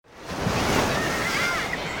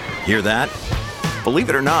Hear that?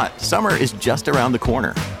 Believe it or not, summer is just around the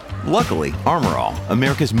corner. Luckily, Armor All,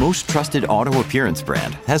 America's most trusted auto appearance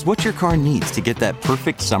brand, has what your car needs to get that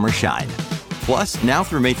perfect summer shine. Plus, now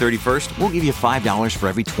through May 31st, we'll give you $5 for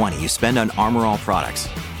every $20 you spend on Armor All products.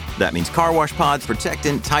 That means car wash pods,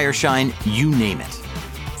 protectant, tire shine, you name it.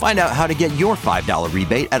 Find out how to get your $5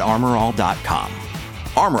 rebate at armorall.com.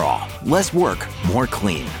 Armor All, less work, more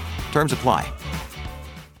clean. Terms apply.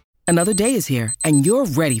 Another day is here, and you're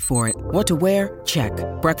ready for it. What to wear? Check.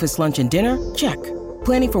 Breakfast, lunch, and dinner? Check.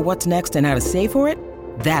 Planning for what's next and how to save for it?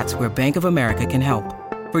 That's where Bank of America can help.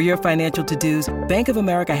 For your financial to-dos, Bank of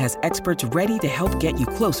America has experts ready to help get you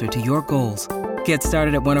closer to your goals. Get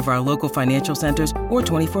started at one of our local financial centers or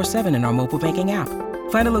 24/7 in our mobile banking app.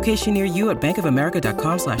 Find a location near you at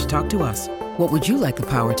bankofamerica.com/talktous. What would you like the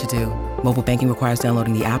power to do? Mobile banking requires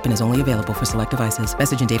downloading the app and is only available for select devices.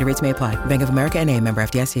 Message and data rates may apply. Bank of America N.A., member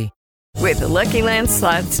FDIC. With the Lucky Land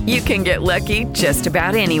Slots, you can get lucky just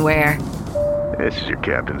about anywhere. This is your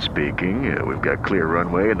captain speaking. We've got clear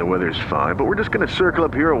runway and the weather's fine, but we're just going to circle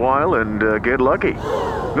up here a while and get lucky.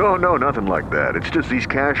 No, nothing like that. It's just these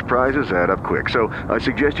cash prizes add up quick. So I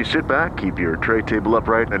suggest you sit back, keep your tray table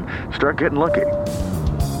upright, and start getting lucky.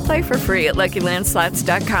 Play for free at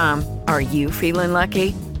LuckyLandSlots.com. Are you feeling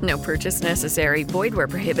lucky? No purchase necessary. Void where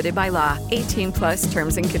prohibited by law. 18+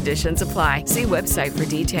 terms and conditions apply. See website for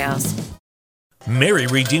details. Mary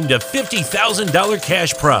redeemed a $50,000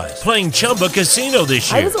 cash prize playing Chumba Casino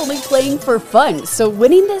this year. I was only playing for fun, so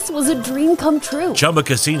winning this was a dream come true. Chumba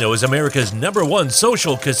Casino is America's #1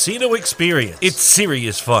 social casino experience. It's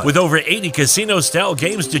serious fun. With over 80 casino-style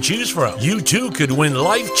games to choose from, you too could win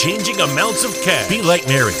life-changing amounts of cash. Be like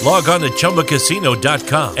Mary. Log on to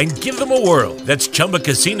ChumbaCasino.com and give them a whirl. That's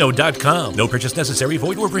ChumbaCasino.com. No purchase necessary.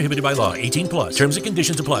 Void where prohibited by law. 18+. Terms and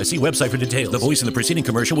conditions apply. See website for details. The voice in the preceding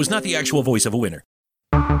commercial was not the actual voice of a winner.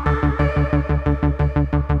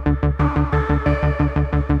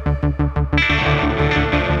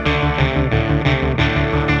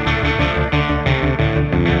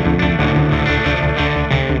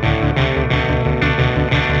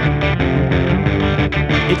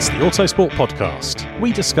 It's the Autosport Podcast.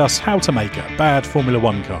 We discuss how to make a bad Formula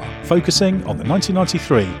One car, focusing on the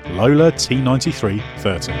 1993 Lola T93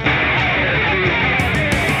 30.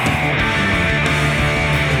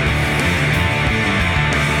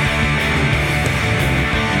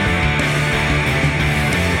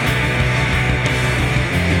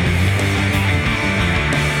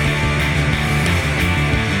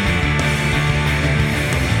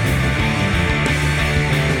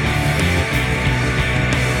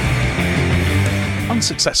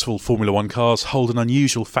 Unsuccessful Formula One cars hold an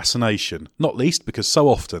unusual fascination, not least because so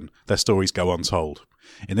often their stories go untold.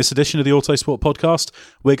 In this edition of the Autosport Podcast,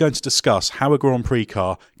 we're going to discuss how a Grand Prix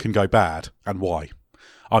car can go bad and why.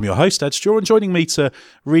 I'm your host, Ed Straw, and joining me to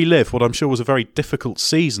relive what I'm sure was a very difficult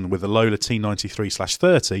season with the Lola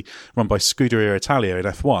T93/30 run by Scuderia Italia in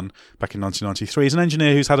F1 back in 1993 is an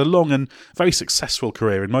engineer who's had a long and very successful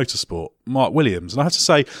career in motorsport, Mark Williams. And I have to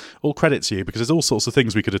say, all credit to you, because there's all sorts of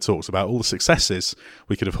things we could have talked about, all the successes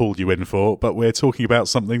we could have hauled you in for, but we're talking about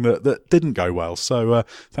something that didn't go well. So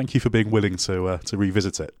thank you for being willing to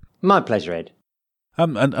revisit it. My pleasure, Ed.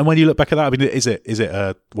 And when you look back at that, I mean, is it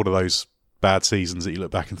one of those bad seasons that you look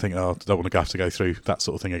back and think, oh, I don't want to have to go through that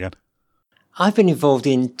sort of thing again? I've been involved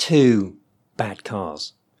in two bad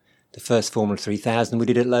cars. The first Formula 3000 we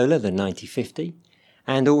did at Lola, the 9050,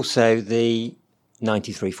 and also the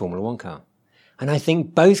 93 Formula 1 car. And I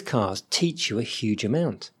think both cars teach you a huge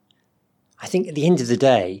amount. I think at the end of the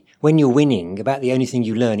day, when you're winning, about the only thing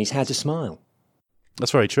you learn is how to smile. That's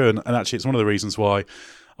very true. And actually, it's one of the reasons why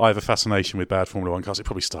I have a fascination with bad Formula 1 cars. It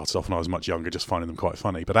probably started off when I was much younger, just finding them quite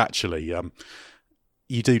funny. But actually,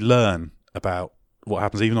 you do learn about what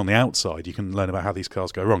happens even on the outside. You can learn about how these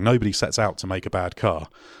cars go wrong. Nobody sets out to make a bad car.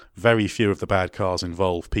 Very few of the bad cars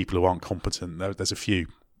involve people who aren't competent. There's a few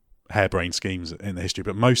harebrained schemes in the history,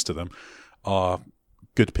 but most of them are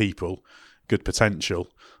good people, good potential,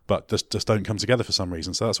 but just don't come together for some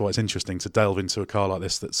reason. So that's why it's interesting to delve into a car like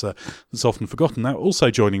this that's often forgotten. Now,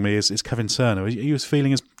 also joining me is Kevin Turner. Are you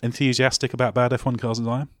feeling as enthusiastic about bad F1 cars as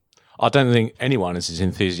I am? I don't think anyone is as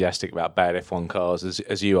enthusiastic about bad F1 cars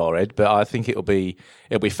as you are, Ed. But I think it'll be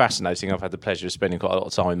fascinating. I've had the pleasure of spending quite a lot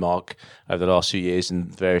of time with Mark over the last few years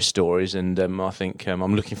and various stories, and I think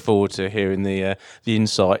I'm looking forward to hearing the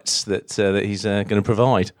insights that he's going to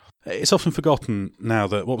provide. It's often forgotten now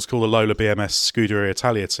that what was called the Lola BMS Scuderia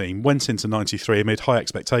Italia team went into 93 amid high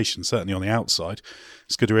expectations, certainly on the outside.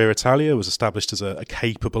 Scuderia Italia was established as a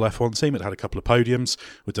capable F1 team. It had a couple of podiums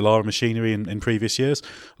with Dallara machinery in previous years.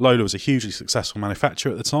 Lola was a hugely successful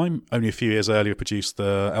manufacturer at the time. Only a few years earlier produced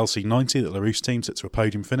the LC90 that LaRousse team took to a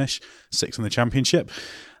podium finish, 6th in the championship.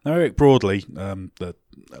 Now, Eric Broadley, the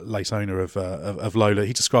late owner of Lola,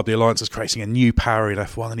 he described the alliance as creating a new power in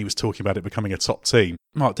F1, and he was talking about it becoming a top team.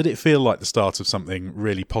 Mark, did it feel like the start of something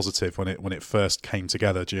really positive when it first came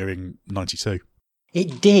together during 92?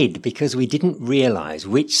 It did, because we didn't realise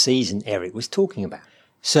which season Eric was talking about.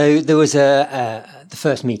 So there was the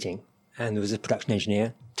first meeting, and there was a production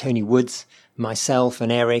engineer, Tony Woods, myself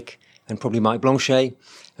and Eric, and probably Mike Blanchet,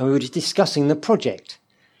 and we were just discussing the project.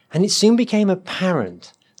 And it soon became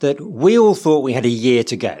apparent that we all thought we had a year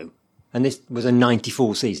to go, and this was a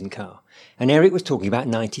 94 season car, and Eric was talking about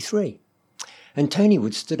 93. And Tony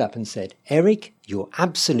Wood stood up and said, "Eric, you're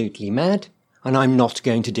absolutely mad, and I'm not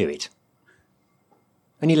going to do it."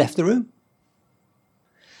 And he left the room.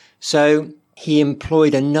 So he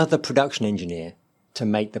employed another production engineer to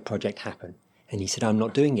make the project happen, and he said, "I'm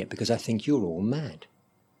not doing it because I think you're all mad."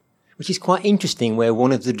 Which is quite interesting, where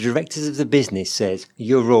one of the directors of the business says,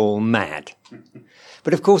 "You're all mad."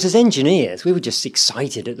 But of course, as engineers, we were just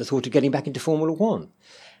excited at the thought of getting back into Formula One.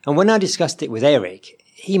 And when I discussed it with Eric,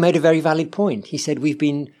 he made a very valid point. He said, "We've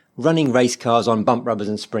been running race cars on bump rubbers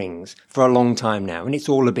and springs for a long time now, and it's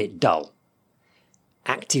all a bit dull.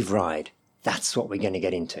 Active ride, that's what we're going to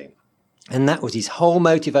get into." And that was his whole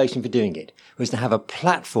motivation for doing it, was to have a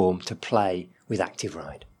platform to play with active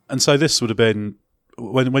ride. And so this would have been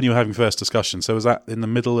when you were having first discussion. So was that in the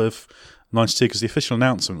middle of 92? Because the official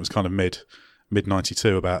announcement was kind of mid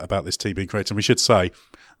 92 about this team being created. And we should say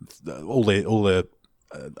all the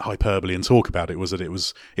hyperbole and talk about it was that it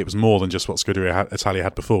was more than just what Scuderia Italia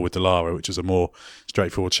had before with Dallara, which is a more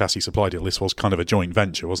straightforward chassis supply deal. This was kind of a joint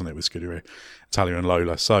venture, wasn't it, with Scuderia Italia and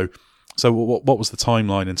Lola? So what was the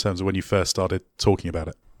timeline in terms of when you first started talking about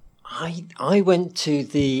it? I went to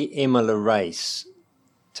the Imola race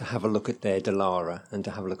to have a look at their Dallara and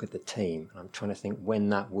to have a look at the team. I'm trying to think when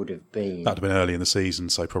that would have been. That would have been early in the season,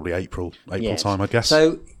 so probably April yes. time, I guess.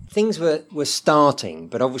 So things were starting,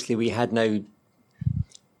 but obviously we had no...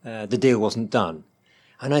 the deal wasn't done.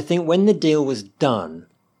 And I think when the deal was done,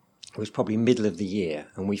 it was probably middle of the year,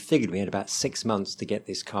 and we figured we had about 6 months to get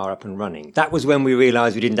this car up and running. That was when we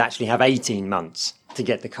realised we didn't actually have 18 months to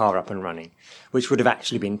get the car up and running, which would have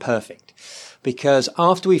actually been perfect. Because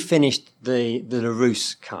after we finished the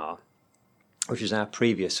LaRousse car, which was our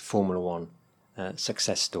previous Formula One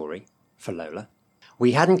success story for Lola,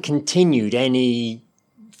 we hadn't continued any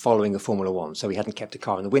following of Formula One. So we hadn't kept a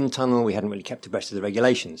car in the wind tunnel, we hadn't really kept abreast of the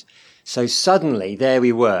regulations. So suddenly there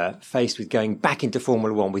we were, faced with going back into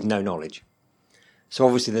Formula One with no knowledge. So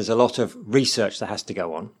obviously there's a lot of research that has to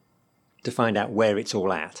go on to find out where it's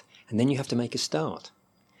all at. And then you have to make a start.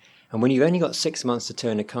 And when you've only got 6 months to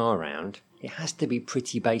turn a car around, it has to be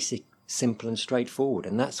pretty basic, simple and straightforward.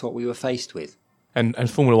 And that's what we were faced with. And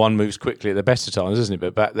Formula One moves quickly at the best of times, doesn't it?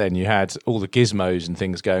 But back then you had all the gizmos and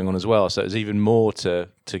things going on as well, so it was even more to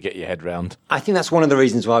get your head round. I think that's one of the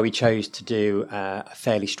reasons why we chose to do a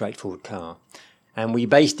fairly straightforward car. And we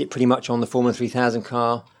based it pretty much on the Formula 3000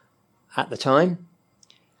 car at the time.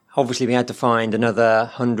 Obviously, we had to find another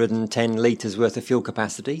 110 litres worth of fuel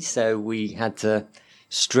capacity, so we had to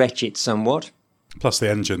stretch it somewhat. Plus the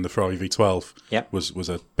engine, the Ferrari V12, yep. was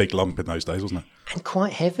a big lump in those days, wasn't it? And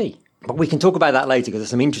quite heavy. But we can talk about that later, because there's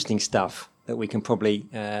some interesting stuff that we can probably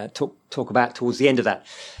talk about towards the end of that.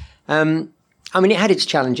 I mean, it had its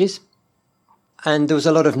challenges, and there was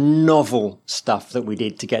a lot of novel stuff that we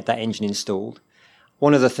did to get that engine installed.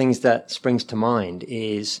 One of the things that springs to mind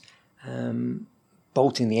is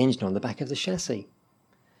bolting the engine on the back of the chassis.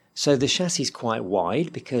 So the chassis is quite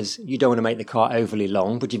wide because you don't want to make the car overly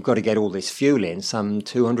long, but you've got to get all this fuel in, some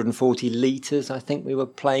 240 litres, I think we were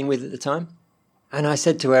playing with at the time. And I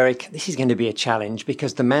said to Eric, this is going to be a challenge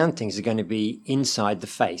because the mountings are going to be inside the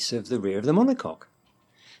face of the rear of the monocoque.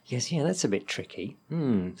 He goes, yeah, that's a bit tricky.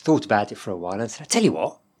 Thought about it for a while and said, I tell you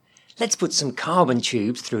what, let's put some carbon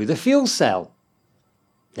tubes through the fuel cell.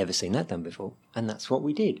 Never seen that done before. And that's what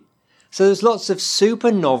we did. So there's lots of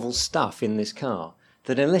super novel stuff in this car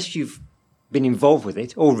that unless you've been involved with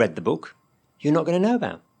it or read the book, you're not going to know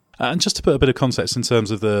about. And just to put a bit of context in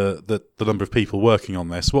terms of the number of people working on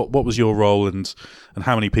this, what was your role and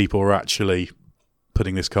how many people were actually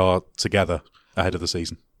putting this car together ahead of the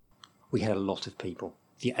season? We had a lot of people.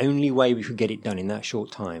 The only way we could get it done in that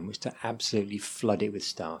short time was to absolutely flood it with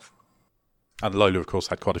staff. And Lola, of course,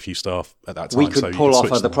 had quite a few staff at that time. We could pull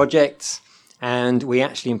off other projects. And we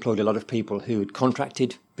actually employed a lot of people who had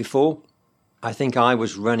contracted before. I think I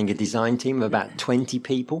was running a design team of about 20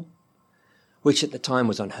 people, which at the time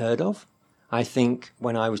was unheard of. I think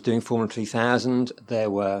when I was doing Formula 3000, there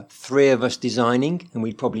were 3 of us designing, and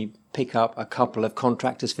we'd probably pick up a couple of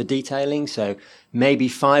contractors for detailing, so maybe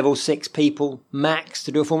 5 or 6 people max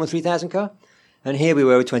to do a Formula 3000 car. And here we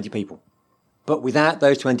were with 20 people. But without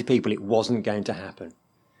those 20 people, it wasn't going to happen.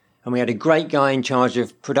 And we had a great guy in charge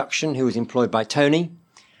of production who was employed by Tony,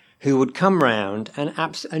 who would come round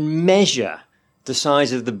and measure the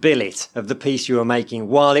size of the billet of the piece you were making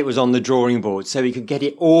while it was on the drawing board, so he could get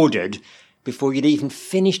it ordered before you'd even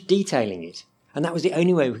finished detailing it. And that was the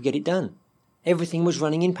only way we could get it done. Everything was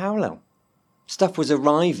running in parallel. Stuff was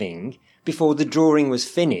arriving before the drawing was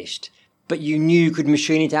finished, but you knew you could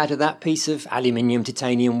machine it out of that piece of aluminium,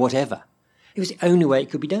 titanium, whatever. It was the only way it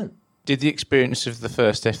could be done. Did the experience of the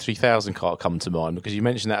first F3000 car come to mind? Because you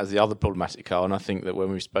mentioned that as the other problematic car, and I think that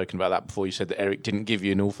when we've spoken about that before, you said that Eric didn't give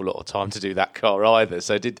you an awful lot of time to do that car either.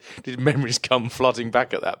 So did memories come flooding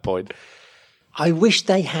back at that point? I wish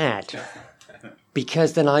they had,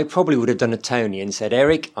 because then I probably would have done a Tony and said,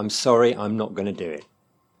 Eric, I'm sorry, I'm not going to do it.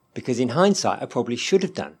 Because in hindsight, I probably should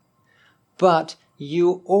have done. But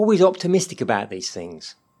you're always optimistic about these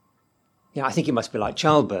things. I think it must be like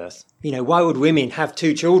childbirth. Why would women have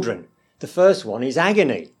 2 children? The first one is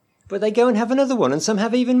agony, but they go and have another one, and some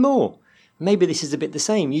have even more. Maybe this is a bit the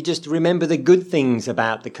same. You just remember the good things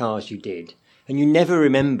about the cars you did, and you never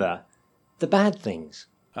remember the bad things.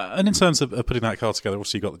 And in terms of putting that car together,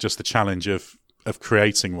 obviously you got just the challenge of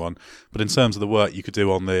creating one, but in terms of the work you could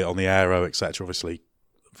do on the aero, etc., obviously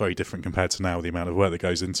very different compared to now, the amount of work that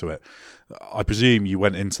goes into it. I presume you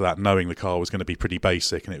went into that knowing the car was going to be pretty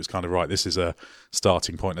basic, and it was kind of, right, this is a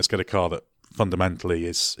starting point. Let's get a car that fundamentally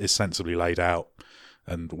is sensibly laid out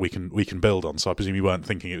and we can build on. So I presume you weren't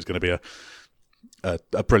thinking it was going to be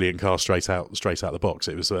a brilliant car straight out the box.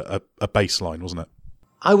 It was a baseline, wasn't it?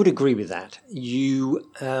 I would agree with that. You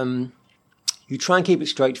try and keep it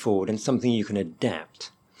straightforward and something you can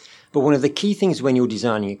adapt. But one of the key things when you're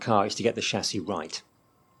designing a car is to get the chassis right.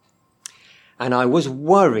 And I was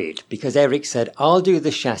worried because Eric said, I'll do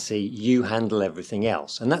the chassis, you handle everything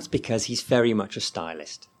else. And that's because he's very much a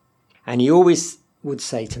stylist. And he always would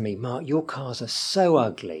say to me, Mark, your cars are so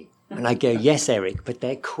ugly. And I go, yes, Eric, but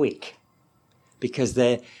they're quick. Because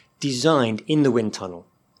they're designed in the wind tunnel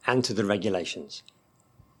and to the regulations.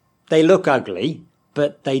 They look ugly,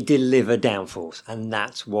 but they deliver downforce. And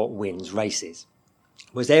that's what wins races.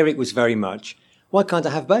 Whereas Eric was very much, why can't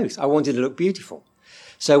I have both? I wanted to look beautiful.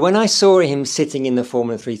 So when I saw him sitting in the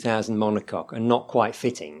Formula 3000 monocoque and not quite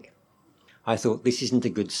fitting, I thought this isn't a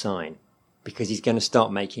good sign, because he's going to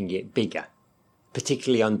start making it bigger,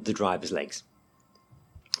 particularly under the driver's legs,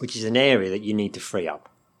 which is an area that you need to free up.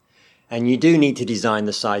 And you do need to design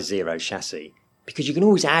the size 0 chassis, because you can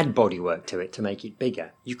always add bodywork to it to make it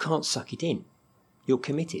bigger. You can't suck it in. You're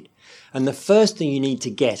committed. And the first thing you need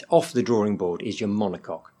to get off the drawing board is your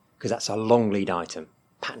monocoque, because that's a long lead item.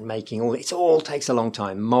 Pattern making, it all takes a long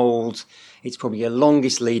time. Molds, it's probably your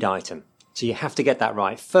longest lead item. So you have to get that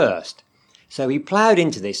right first. So he ploughed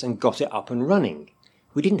into this and got it up and running.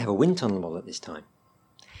 We didn't have a wind tunnel model at this time.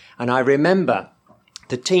 And I remember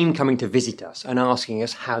the team coming to visit us and asking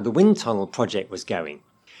us how the wind tunnel project was going,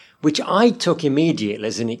 which I took immediately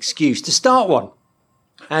as an excuse to start one.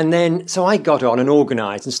 And then, so I got on and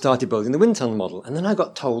organised and started building the wind tunnel model. And then I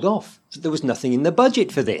got told off that there was nothing in the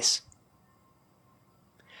budget for this.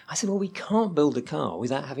 I said, well, we can't build a car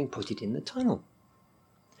without having put it in the tunnel.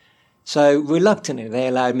 So reluctantly, they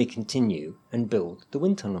allowed me to continue and build the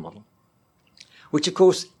wind tunnel model, which of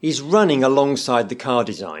course is running alongside the car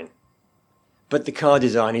design. But the car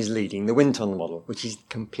design is leading the wind tunnel model, which is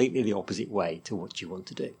completely the opposite way to what you want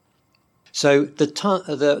to do. So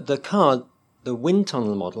the wind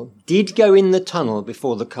tunnel model did go in the tunnel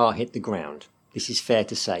before the car hit the ground. This is fair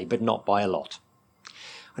to say, but not by a lot.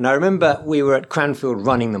 And I remember we were at Cranfield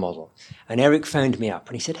running the model, and Eric phoned me up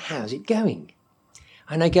and he said, how's it going?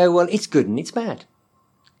 And I go, well, it's good and it's bad.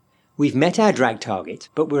 We've met our drag target,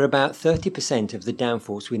 but we're about 30% of the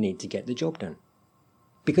downforce we need to get the job done.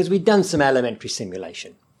 Because we'd done some elementary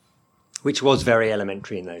simulation, which was very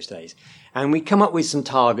elementary in those days. And we come up with some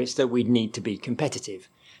targets that we'd need to be competitive.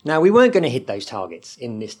 Now, we weren't going to hit those targets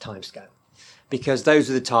in this timescale, because those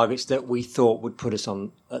are the targets that we thought would put us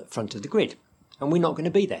on the front of the grid. And we're not going to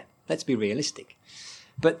be there. Let's be realistic.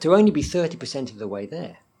 But to only be 30% of the way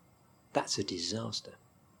there, that's a disaster.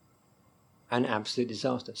 An absolute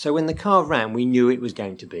disaster. So when the car ran, we knew it was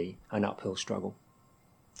going to be an uphill struggle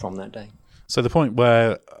from that day. So the point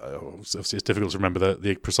where, obviously it's difficult to remember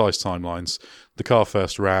the precise timelines, the car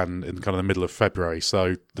first ran in kind of the middle of February.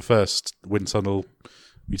 So the first wind tunnel,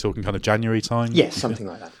 you're talking kind of January time? Yes, something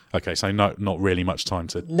like that. Okay, so not really much time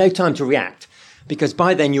to... No time to react, because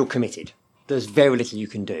by then you're committed. There's very little you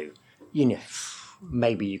can do.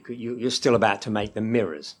 Maybe you're still about to make the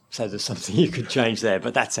mirrors, so there's something you could change there,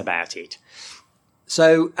 but that's about it.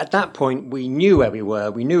 So at that point, we knew where we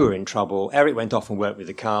were. We knew we were in trouble. Eric went off and worked with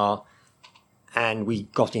the car, and we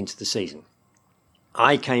got into the season.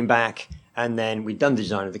 I came back, and then we'd done the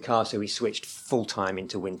design of the car, so we switched full-time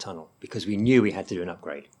into wind tunnel because we knew we had to do an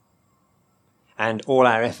upgrade. And all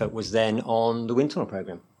our effort was then on the wind tunnel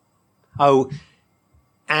program. Oh,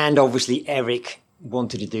 and obviously Eric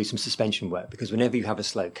wanted to do some suspension work because whenever you have a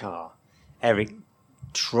slow car, Eric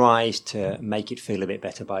tries to make it feel a bit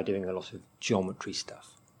better by doing a lot of geometry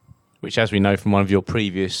stuff. Which, as we know from one of your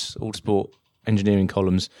previous Autosport engineering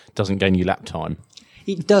columns, doesn't gain you lap time.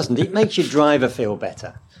 It doesn't. It makes your driver feel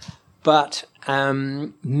better. But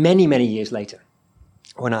many, many years later,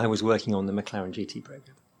 when I was working on the McLaren GT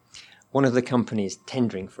program, one of the companies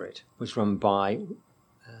tendering for it was run by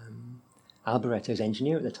Alboretto's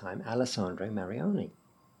engineer at the time, Alessandro Mariani.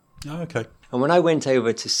 Oh, okay. And when I went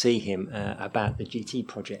over to see him about the GT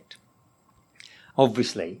project,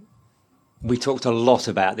 obviously, we talked a lot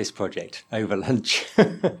about this project over lunch.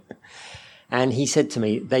 And he said to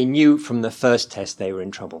me, they knew from the first test they were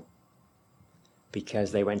in trouble.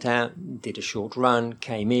 Because they went out, did a short run,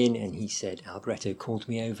 came in, and he said, Alboretto called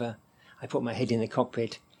me over. I put my head in the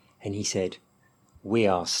cockpit, and he said, we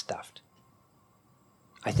are stuffed.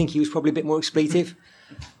 I think he was probably a bit more expletive.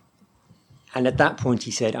 And at that point,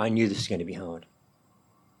 he said, I knew this was going to be hard.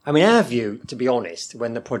 I mean, our view, to be honest,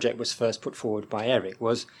 when the project was first put forward by Eric,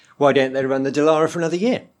 was, why don't they run the Dallara for another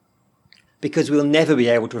year? Because we'll never be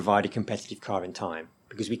able to provide a competitive car in time,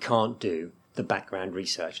 because we can't do the background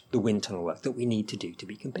research, the wind tunnel work that we need to do to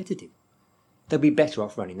be competitive. They'll be better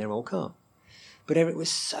off running their old car. But Eric was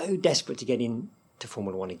so desperate to get into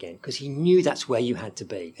Formula One again, because he knew that's where you had to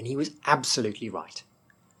be, and he was absolutely right.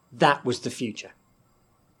 That was the future.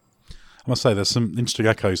 I must say there's some interesting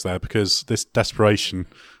echoes there, because this desperation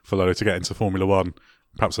for Lola to get into Formula One,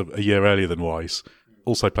 perhaps a year earlier than Wise,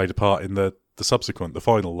 also played a part in the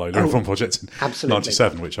final Lola F1 project in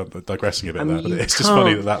 97, which I'm digressing a bit there, but it's just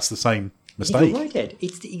funny that that's the same mistake. You're right, Ed.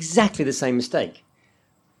 It's exactly the same mistake.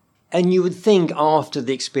 And you would think after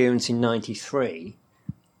the experience in 93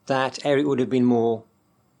 that Eric would have been more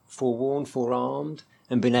forewarned, forearmed,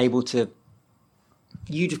 and been able to...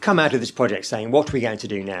 You'd have come out of this project saying, what we're going to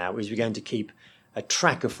do now is we're going to keep a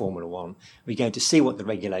track of Formula One. We're going to see what the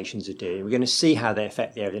regulations are doing. We're going to see how they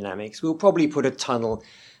affect the aerodynamics. We'll probably put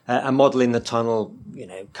a model in the tunnel,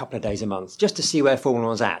 a couple of days a month, just to see where Formula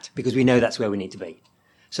One's at, because we know that's where we need to be.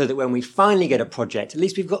 So that when we finally get a project, at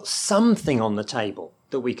least we've got something on the table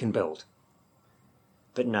that we can build.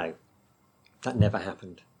 But no, that never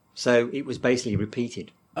happened. So it was basically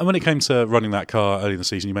repeated. And when it came to running that car early in the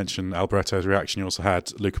season, you mentioned Alboretto's reaction. You also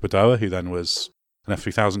had Luca Badoa, who then was an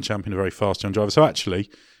F3000 champion, a very fast young driver. So actually,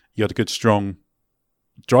 you had a good, strong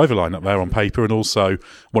driver lineup there on paper. And also,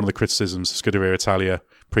 one of the criticisms of Scuderia Italia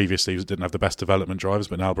previously was it didn't have the best development drivers,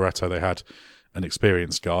 but in Alboretto they had an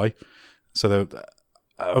experienced guy. So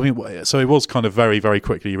so it was kind of very, very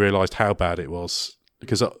quickly you realised how bad it was.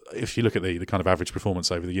 Because if you look at the kind of average performance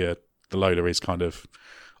over the year, the Lola is kind of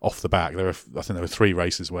off the back. I think there were 3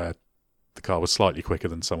 races where the car was slightly quicker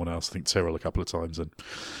than someone else. I think Tyrrell a couple of times and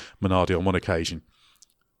Minardi on one occasion.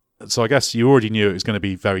 So I guess you already knew it was going to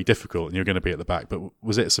be very difficult and you were going to be at the back. But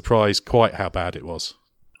was it a surprise quite how bad it was?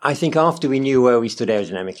 I think after we knew where we stood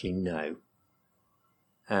aerodynamically, no.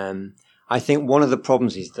 I think one of the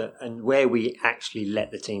problems is that, and where we actually let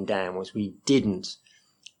the team down, was we didn't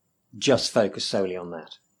just focus solely on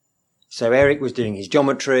that. So Eric was doing his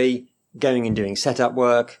geometry, going and doing setup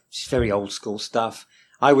work, which is very old school stuff.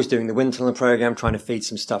 I was doing the wind tunnel program, trying to feed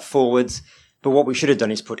some stuff forwards. But what we should have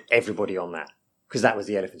done is put everybody on that, because that was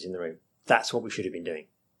the elephant in the room. That's what we should have been doing.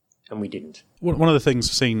 And we didn't. One of the things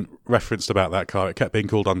I've seen referenced about that car, it kept being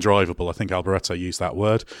called undrivable. I think Alboretto used that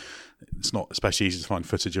word. It's not especially easy to find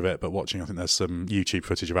footage of it, but I think there's some YouTube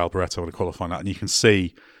footage of Alboretto on a qualifying lap, and you can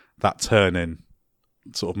see that turn-in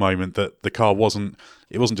sort of moment that the car wasn't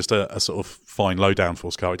just a sort of fine low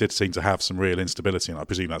downforce car. It did seem to have some real instability, and I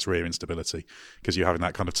presume that's rear instability because you're having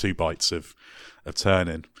that kind of 2 bites of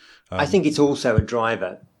turn-in. I think it's also a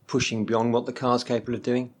driver pushing beyond what the car's capable of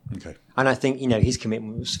doing. Okay. And I think, his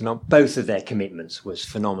commitment was phenomenal. Both of their commitments was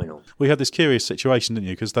phenomenal. We had this curious situation, didn't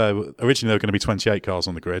you? Because originally there were going to be 28 cars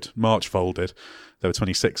on the grid. March folded. There were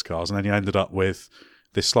 26 cars. And then you ended up with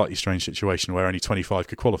this slightly strange situation where only 25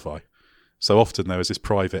 could qualify. So often there was this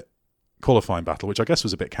private qualifying battle, which I guess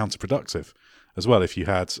was a bit counterproductive as well. If you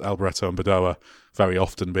had Alboreto and Badoa very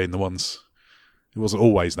often being the ones, it wasn't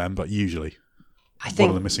always them, but usually I think one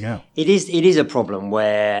of them missing out. It is a problem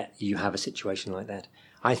where you have a situation like that.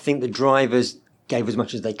 I think the drivers gave as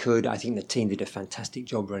much as they could. I think the team did a fantastic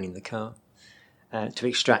job running the car to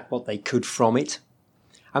extract what they could from it.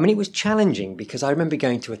 I mean, it was challenging because I remember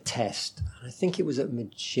going to a test, and I think it was at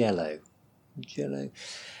Mugello,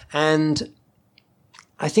 and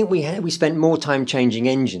I think we spent more time changing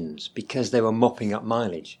engines because they were mopping up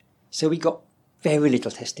mileage. So we got very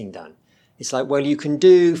little testing done. It's like, well, you can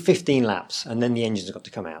do 15 laps and then the engine's got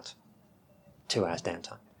to come out. 2 hours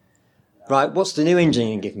downtime. Right, what's the new engine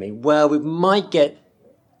going to give me? Well, we might get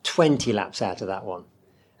 20 laps out of that one.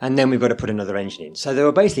 And then we've got to put another engine in. So they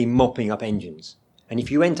were basically mopping up engines. And if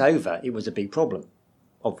you went over, it was a big problem,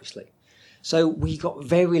 obviously. So we got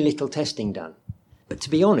very little testing done. But to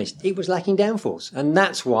be honest, it was lacking downforce. And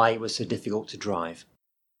that's why it was so difficult to drive.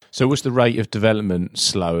 So was the rate of development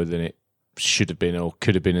slower than it should have been or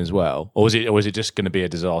could have been as well? Or was it just going to be a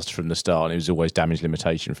disaster from the start and it was always damage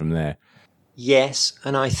limitation from there? Yes,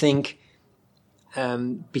 and I think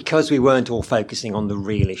because we weren't all focusing on the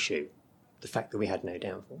real issue, the fact that we had no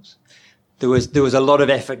downforce, there was a lot of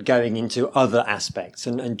effort going into other aspects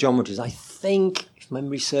and geometries. I think, if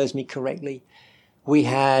memory serves me correctly, we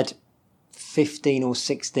had 15 or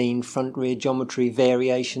 16 front-rear geometry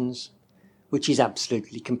variations, which is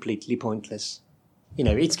absolutely, completely pointless. You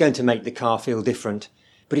know, it's going to make the car feel different,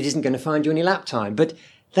 but it isn't going to find you any lap time. But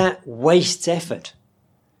that wastes effort.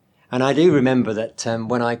 And I do remember that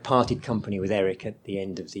when I parted company with Eric at the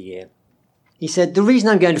end of the year, he said, the reason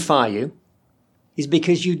I'm going to fire you is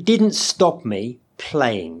because you didn't stop me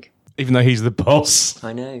playing. Even though he's the boss.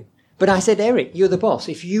 I know. But I said, Eric, you're the boss.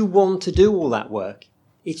 If you want to do all that work,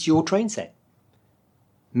 it's your train set.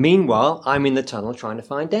 Meanwhile, I'm in the tunnel trying to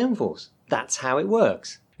find downforce. That's how it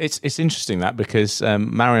works. It's interesting that because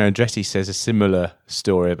Mario Andretti says a similar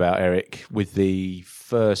story about Eric with the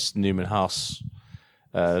first Newman Haas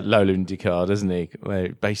Lola IndyCar, doesn't he? Where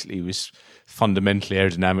it basically was fundamentally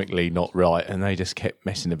aerodynamically not right, and they just kept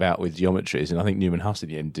messing about with geometries. And I think Newman Haas in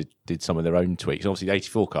the end did some of their own tweaks. Obviously, the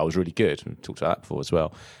 84 car was really good. We've talked about that before as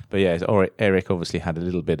well. But yeah, Eric obviously had a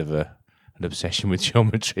little bit of an obsession with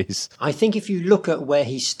geometries. I think if you look at where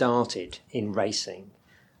he started in racing,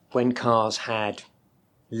 when cars had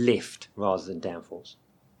lift rather than downforce,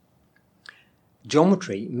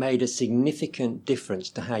 geometry made a significant difference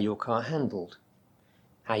to how your car handled,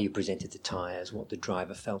 how you presented the tyres, what the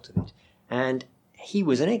driver felt of it. And he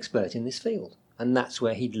was an expert in this field, and that's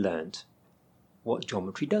where he'd learnt what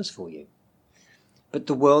geometry does for you. But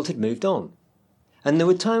the world had moved on. And there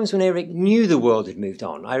were times when Eric knew the world had moved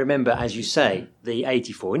on. I remember, as you say, the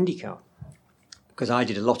 84 IndyCar, because I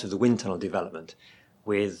did a lot of the wind tunnel development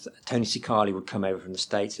with Tony Ciccarelli would come over from the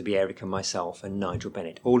States, there'd be Eric and myself and Nigel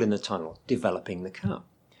Bennett, all in the tunnel, developing the car.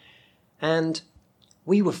 And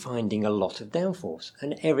we were finding a lot of downforce,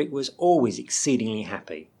 and Eric was always exceedingly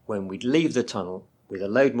happy when we'd leave the tunnel with a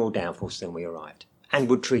load more downforce than we arrived, and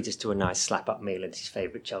would treat us to a nice slap-up meal at his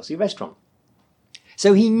favourite Chelsea restaurant.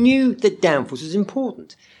 So he knew that downforce was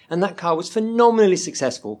important, and that car was phenomenally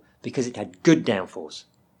successful because it had good downforce.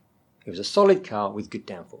 It was a solid car with good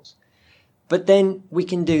downforce. But then we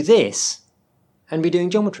can do this and be doing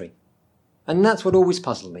geometry. And that's what always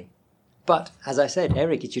puzzled me. But, as I said,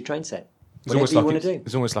 Eric, it's your train set. Whatever you want to do.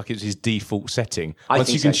 It's almost like it's his default setting. I Once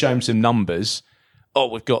think you can so, show yeah. him some numbers,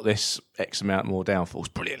 we've got this X amount more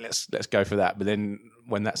downforce. Brilliant, let's go for that. But then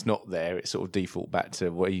when that's not there, it's sort of default back to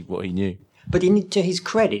what he knew. But to his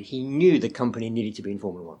credit, he knew the company needed to be in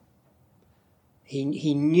Formula One. He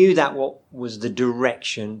knew that what was the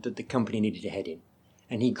direction that the company needed to head in.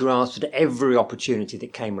 And he grasped at every opportunity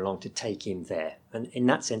that came along to take him there. And in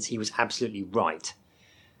that sense, he was absolutely right.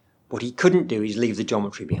 What he couldn't do is leave the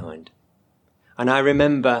geometry behind. And I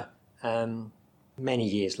remember many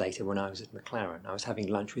years later when I was at McLaren, I was having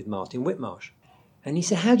lunch with Martin Whitmarsh. And he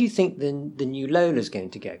said, how do you think the new Lola's going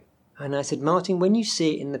to go? And I said, Martin, when you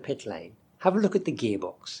see it in the pit lane, have a look at the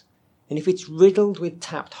gearbox. And if it's riddled with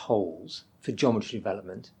tapped holes for geometry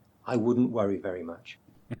development, I wouldn't worry very much.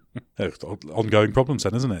 Ongoing problems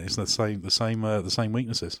then, isn't it? It's the same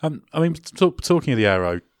weaknesses. I mean, talking of the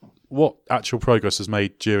aero, what actual progress was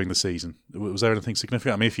made during the season? Was there anything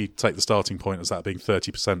significant? I mean, if you take the starting point as that being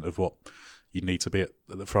 30% of what you need to be at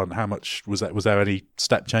the front, how much was that? Was there any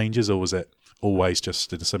step changes, or was it always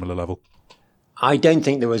just at a similar level? I don't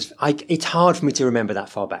think there was. It's hard for me to remember that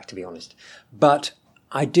far back, to be honest. But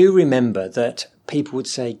I do remember that people would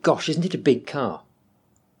say, gosh, isn't it a big car?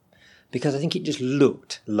 Because I think it just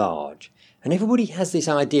looked large. And everybody has this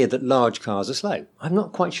idea that large cars are slow. I'm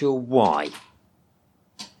not quite sure why.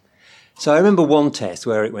 So I remember one test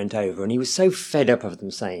where it went over, and he was so fed up of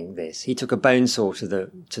them saying this, he took a bone saw to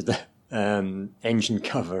the engine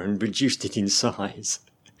cover and reduced it in size.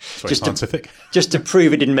 It's very scientific. Just to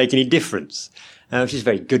prove it didn't make any difference, which is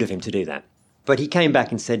very good of him to do that. But he came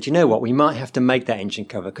back and said, you know what, we might have to make that engine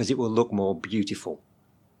cover because it will look more beautiful.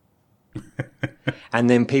 And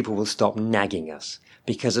then people will stop nagging us,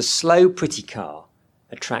 because a slow, pretty car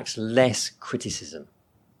attracts less criticism.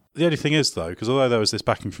 The only thing is, though, because although there was this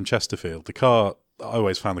backing from Chesterfield, the car, I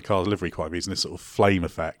always found the car delivery quite amusing, this sort of flame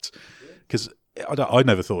effect. Because I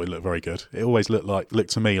never thought it looked very good. It always looked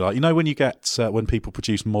to me like, you know, when you get, when people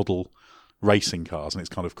produce model racing cars and it's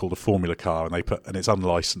kind of called a formula car and it's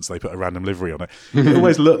unlicensed, they put a random livery on it. It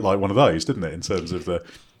always looked like one of those, didn't it, in terms of the...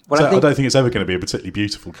 Well, so I don't think it's ever going to be a particularly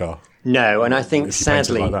beautiful car. No, and I think,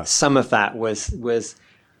 sadly, like some of that was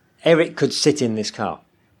Eric could sit in this car.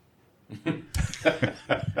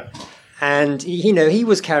 And, you know, he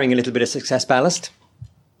was carrying a little bit of success ballast.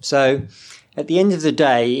 So at the end of the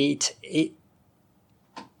day,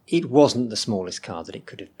 it wasn't the smallest car that it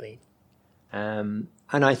could have been. And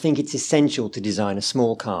I think it's essential to design a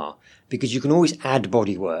small car because you can always add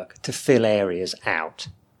bodywork to fill areas out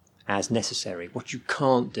as necessary. What you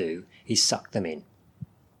can't do is suck them in.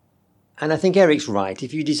 And I think Eric's right.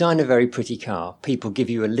 If you design a very pretty car, people give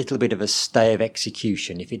you a little bit of a stay of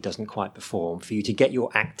execution if it doesn't quite perform, for you to get your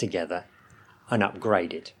act together and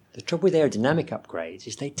upgrade it. The trouble with aerodynamic upgrades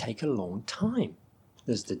is they take a long time.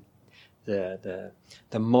 There's the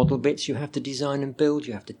model bits you have to design and build.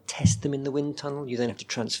 You have to test them in the wind tunnel. You then have to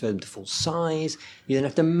transfer them to full size. You then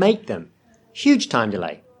have to make them. Huge time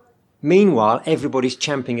delay. Meanwhile, everybody's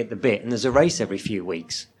champing at the bit and there's a race every few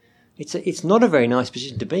weeks. It's not a very nice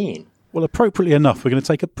position to be in. Well, appropriately enough, we're going to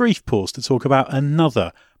take a brief pause to talk about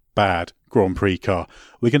another bad Grand Prix car.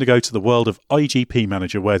 We're going to go to the world of IGP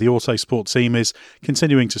Manager, where the Autosport team is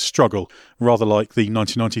continuing to struggle, rather like the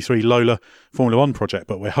 1993 Lola Formula One project,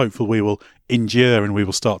 but we're hopeful we will endure and we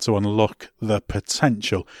will start to unlock the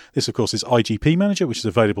potential. This, of course, is IGP Manager, which is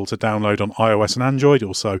available to download on iOS and Android,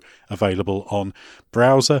 also available on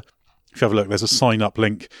browser. If you have a look, there's a sign-up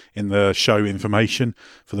link in the show information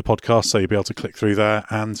for the podcast, so you'll be able to click through there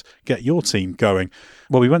and get your team going.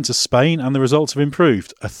 Well, we went to Spain and the results have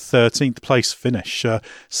improved. A 13th place finish.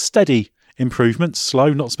 Steady improvement,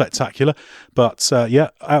 slow, not spectacular, but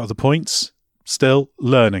out of the points, still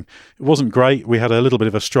learning. It wasn't great. We had a little bit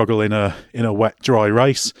of a struggle in a wet, dry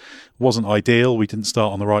race. Wasn't ideal. We didn't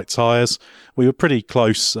start on the right tyres. We were pretty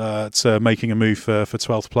close to making a move for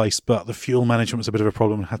 12th place, but the fuel management was a bit of a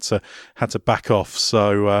problem and had to back off.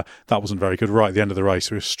 So that wasn't very good. Right at the end of the race,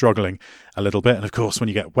 we were struggling a little bit. And of course, when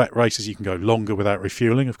you get wet races, you can go longer without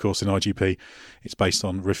refuelling. Of course, in IGP, it's based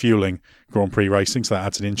on refuelling Grand Prix racing, so that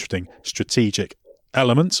adds an interesting strategic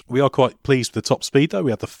element. We are quite pleased with the top speed, though.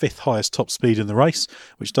 We had the 5th highest top speed in the race,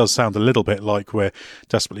 which does sound a little bit like we're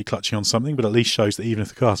desperately clutching on something, but at least shows that even if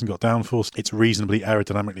the car hasn't got downforce, it's reasonably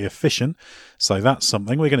aerodynamically efficient. So that's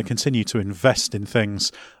something. We're going to continue to invest in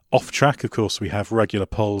things off track. Of course, we have regular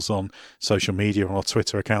polls on social media, on our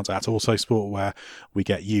Twitter account at Autosport, where we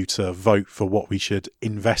get you to vote for what we should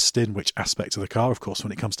invest in, which aspect of the car. Of course,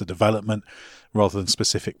 when it comes to development, rather than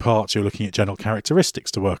specific parts, you're looking at general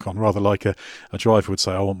characteristics to work on, rather like a driver would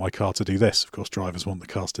say, I want my car to do this. Of course, drivers want the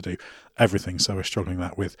cars to do everything, so we're struggling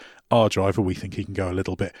that with our driver. We think he can go a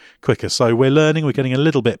little bit quicker. So we're learning, we're getting a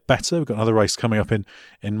little bit better. We've got another race coming up in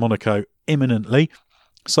Monaco imminently.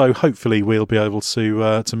 So hopefully we'll be able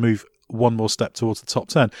to move one more step towards the top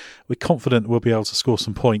 10. We're confident we'll be able to score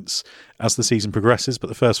some points as the season progresses, but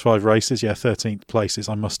the first 5 races, 13th place is,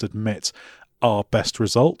 I must admit, our best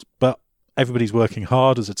result. But everybody's working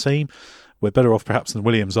hard as a team. We're better off perhaps than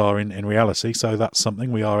Williams are in reality, so that's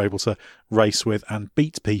something we are able to race with and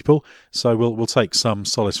beat people. So we'll take some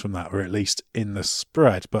solace from that. We're at least in the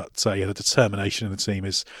spread, but the determination in the team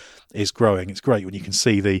is growing. It's great when you can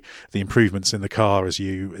see the improvements in the car as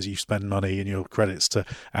you spend money in your credits to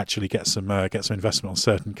actually get some investment on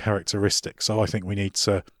certain characteristics. So I think we need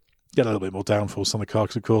to get a little bit more downforce on the car,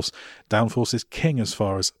 because of course downforce is king as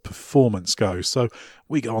far as performance goes. So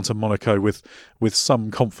we go on to Monaco with some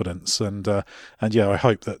confidence, and I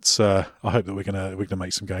hope that we're gonna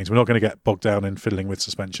make some gains. We're not going to get bogged down in fiddling with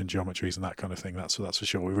suspension geometries and that kind of thing. That's for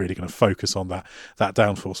sure. We're really going to focus on that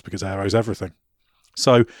downforce, because aero's everything.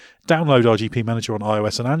 So download RGP Manager on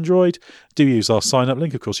iOS and Android. Do use our sign-up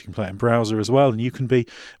link. Of course, you can play it in browser as well, and you can be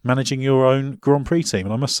managing your own Grand Prix team.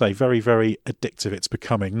 And I must say, very, very addictive it's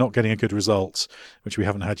becoming. Not getting a good result, which we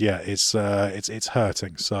haven't had yet, is it's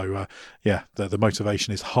hurting. So, the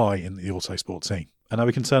motivation is high in the Autosport team. And now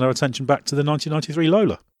we can turn our attention back to the 1993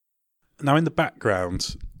 Lola. Now, in the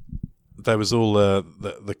background, there was all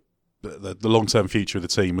the long-term future of the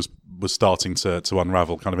team was starting to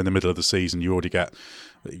unravel. Kind of in the middle of the season, you already get,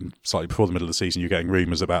 slightly before the middle of the season, you're getting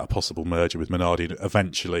rumours about a possible merger with Minardi. And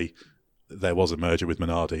eventually, there was a merger with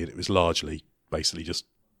Minardi, and it was largely, basically, just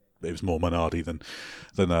it was more Minardi than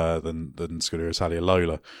Scuderia Italia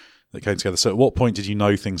Lola that came together. So, at what point did you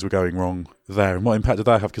know things were going wrong there, and what impact did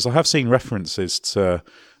that have? Because I have seen references to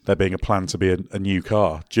there being a plan to be a new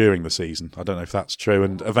car during the season. I don't know if that's true.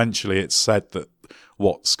 And eventually it's said that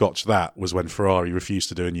what scotched that was when Ferrari refused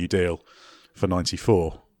to do a new deal for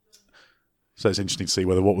 94. So it's interesting to see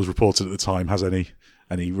whether what was reported at the time has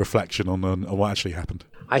any reflection on what actually happened.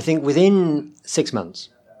 I think within 6 months,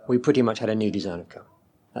 we pretty much had a new design of car.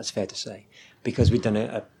 That's fair to say. Because we'd done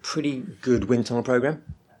a pretty good wind tunnel program.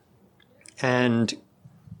 And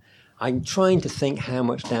I'm trying to think how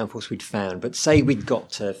much downforce we'd found, but say we'd got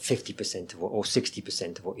to 50% of or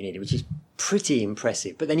 60% of what you needed, which is pretty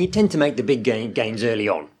impressive. But then you tend to make the big gains early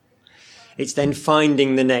on. It's then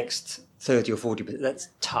finding the next 30 or 40%. That's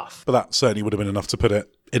tough. But that certainly would have been enough to put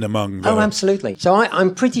it in among Oh, absolutely. So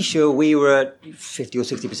I'm pretty sure we were at 50 or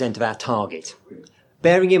 60% of our target.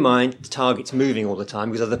 Bearing in mind the target's moving all the time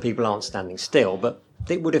because other people aren't standing still, but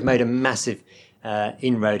it would have made a massive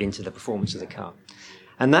inroad into the performance of the car.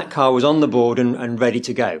 And that car was on the board and ready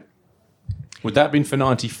to go. Would that have been for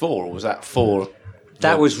 94, or was that for...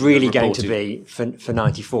 That was really going to be for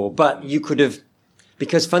 94. But you could have...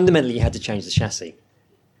 Because fundamentally you had to change the chassis.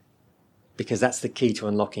 Because that's the key to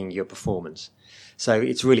unlocking your performance. So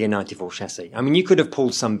it's really a 94 chassis. I mean, you could have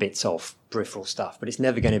pulled some bits off, peripheral stuff, but it's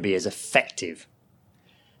never going to be as effective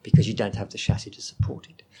because you don't have the chassis to support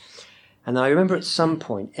it. And I remember at some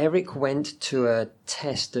point, Eric went to a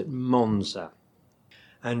test at Monza.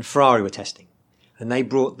 And Ferrari were testing. And they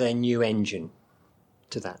brought their new engine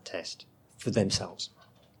to that test for themselves.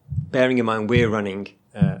 Bearing in mind, we're running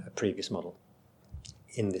a previous model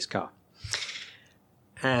in this car.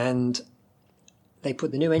 And they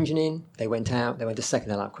put the new engine in, they went out, they went a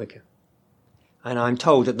second a lap quicker. And I'm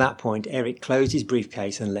told at that point, Eric closed his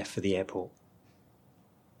briefcase and left for the airport.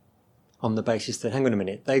 On the basis that, hang on a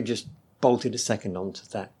minute, they've just bolted a second onto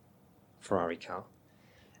that Ferrari car.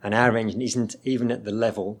 And our engine isn't even at the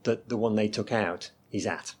level that the one they took out is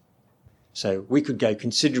at. So we could go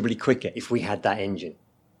considerably quicker if we had that engine.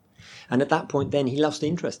 And at that point then he lost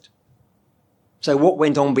interest. So what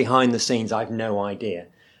went on behind the scenes, I've no idea.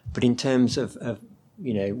 But in terms of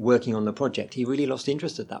working on the project, he really lost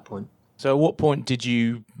interest at that point. So at what point did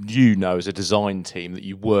you know as a design team that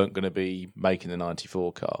you weren't going to be making the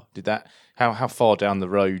 94 car? Did that, how far down the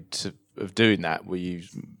road of doing that were you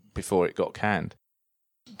before it got canned?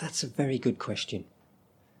 That's a very good question.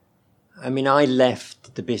 I mean, I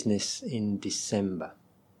left the business in December.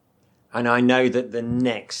 And I know that the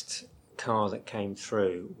next car that came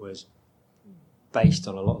through was based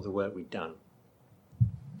on a lot of the work we'd done.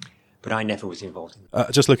 But I never was involved in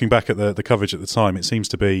it. Just looking back at the coverage at the time, it seems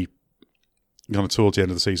to be kind of towards the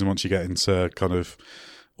end of the season, once you get into kind of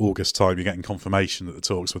August time, you're getting confirmation that the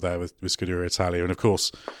talks were there with Scuderia Italia. And of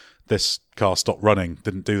course, this car stopped running,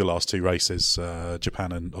 didn't do the last two races,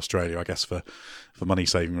 Japan and Australia, I guess, for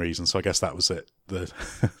money-saving reasons. So I guess that was it.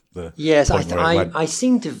 Yes, I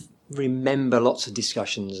seem to remember lots of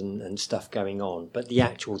discussions and stuff going on, but the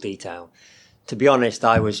actual detail, to be honest,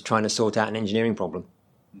 I was trying to sort out an engineering problem.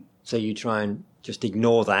 So you try and just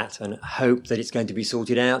ignore that and hope that it's going to be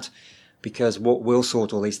sorted out, because what will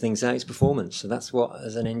sort all these things out is performance. So that's what,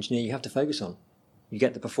 as an engineer, you have to focus on. You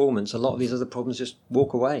get the performance, a lot of these other problems just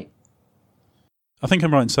walk away. I think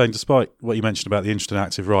I'm right in saying, despite what you mentioned about the interesting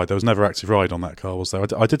active ride, there was never active ride on that car, was there?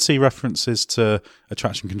 I did see references to a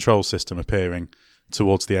traction control system appearing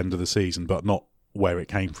towards the end of the season, but not where it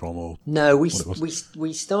came from or no, we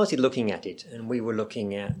started looking at it, and we were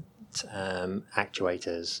looking at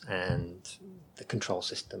actuators and the control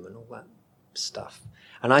system and all that stuff.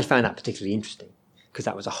 And I found that particularly interesting because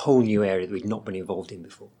that was a whole new area that we'd not been involved in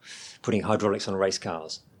before, putting hydraulics on race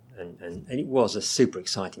cars. And it was a super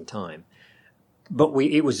exciting time. But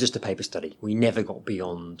it was just a paper study. We never got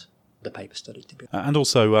beyond the paper study. To be honest. And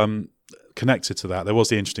also, connected to that, there was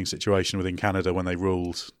the interesting situation within Canada when they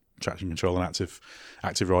ruled traction control and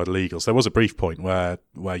active ride illegal. So there was a brief point where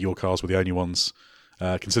your cars were the only ones,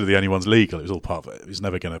 considered the only ones legal. It was all part of it. It was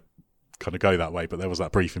never going to kind of go that way, but there was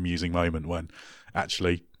that brief amusing moment when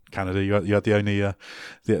actually Canada, you had the only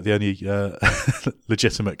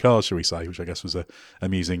legitimate cars, shall we say, which I guess was a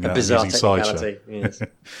amusing sideshow. Yes.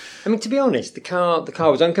 I mean, to be honest, the car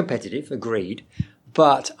was uncompetitive, agreed,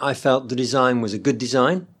 but I felt the design was a good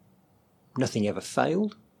design. Nothing ever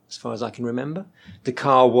failed, as far as I can remember. The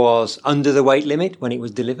car was under the weight limit when it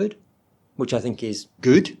was delivered, which I think is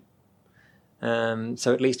good.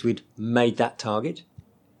 So at least we'd made that target.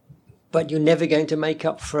 But you're never going to make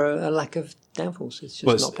up for a lack of downforce. It's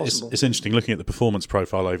just not possible. It's interesting looking at the performance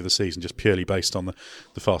profile over the season, just purely based on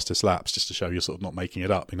the fastest laps, just to show you're sort of not making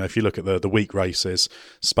it up. If you look at the week races,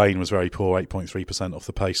 Spain was very poor, 8.3% off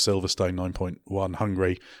the pace, Silverstone 9.1%,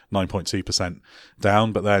 Hungary 9.2%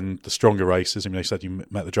 down. But then the stronger races, they said you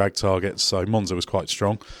met the drag targets, so Monza was quite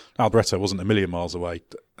strong. Alboreto wasn't a million miles away.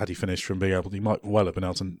 Had he finished from being able, he might well have been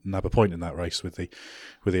able to nab a point in that race with the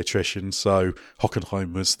attrition. So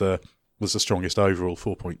Hockenheim was the strongest overall,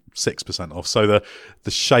 4.6% off. So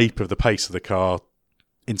the shape of the pace of the car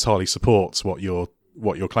entirely supports what you're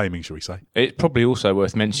claiming, shall we say? It's probably also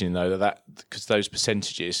worth mentioning though that because those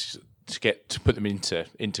percentages, to put them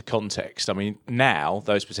into context, now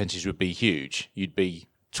those percentages would be huge. You'd be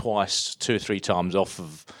twice, 2 or 3 times off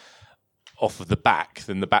of the back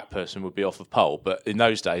than the back person would be off of pole. But in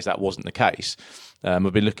those days, that wasn't the case.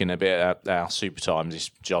 We've been looking a bit at our super times, this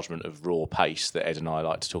judgment of raw pace that Ed and I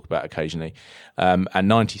like to talk about occasionally. And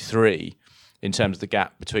 93, in terms of the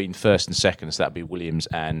gap between first and second, so that'd be Williams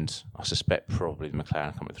and I suspect probably McLaren,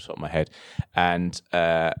 I can't remember the top of my head, and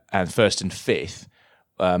first and fifth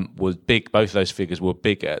was big. Both of those figures were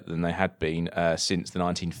bigger than they had been since the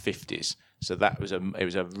 1950s. So it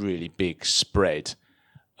was a really big spread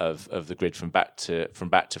of the grid from back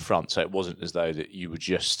to front. So it wasn't as though that you were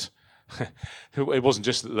just. It wasn't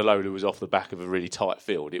just that the Lola was off the back of a really tight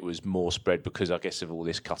field. It was more spread because, I guess, of all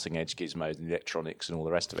this cutting-edge gizmos and electronics and all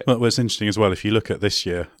the rest of it. Well, it's interesting as well, if you look at this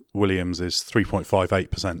year, Williams is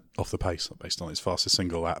 3.58% off the pace based on its fastest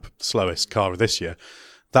single lap, slowest car of this year.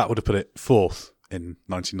 That would have put it fourth in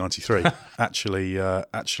 1993.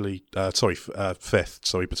 Fifth.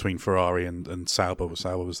 Sorry, between Ferrari and Sauber.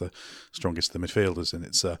 Sauber was the strongest of the midfielders in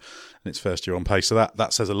its first year on pace. So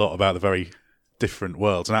that says a lot about the very different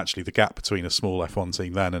worlds, and actually the gap between a small F1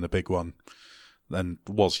 team then and a big one then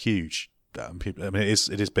was huge.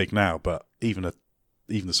 It is big now, but even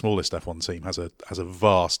the smallest F1 team has a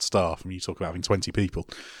vast staff. You talk about having 20 people.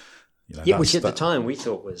 Which at the time we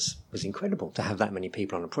thought was incredible to have that many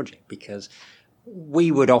people on a project, because we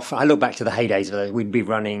would often, I look back to the heydays of those, we'd be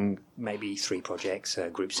running maybe 3 projects, a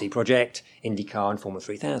Group C project, IndyCar and Formula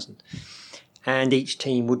 3000. And each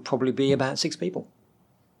team would probably be about 6 people.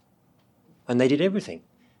 And they did everything.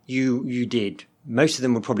 You did, most of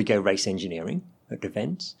them would probably go race engineering at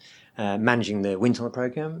events, managing the wind tunnel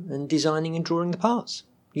program and designing and drawing the parts.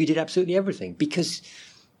 You did absolutely everything because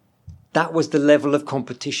that was the level of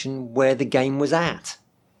competition where the game was at.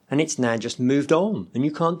 And it's now just moved on and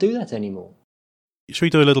you can't do that anymore. Should we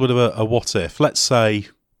do a little bit of a what if? Let's say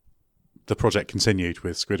the project continued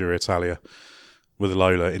with Scuderia Italia with the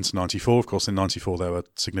Lola into 94. Of course, in 94 there were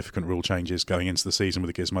significant rule changes going into the season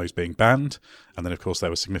with the gizmos being banned, and then of course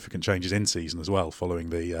there were significant changes in season as well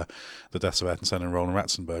following the deaths of Ayrton Senna and Roland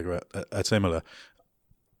Ratzenberger at Imola.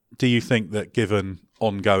 Do you think that given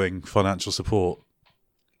ongoing financial support,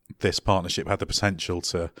 this partnership had the potential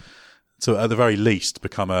to at the very least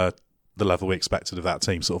become the level we expected of that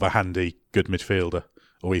team, sort of a handy, good midfielder,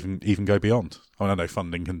 or even go beyond? I know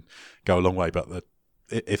funding can go a long way, but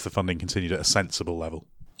if the funding continued at a sensible level?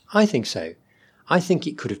 I think so. I think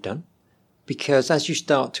it could have done, because as you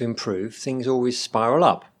start to improve, things always spiral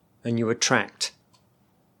up and you attract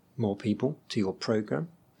more people to your program,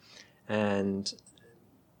 and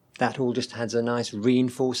that all just has a nice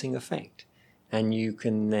reinforcing effect. And you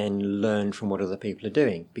can then learn from what other people are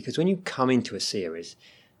doing, because when you come into a series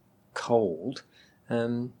cold,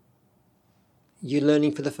 you're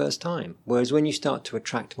learning for the first time. Whereas when you start to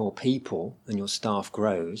attract more people and your staff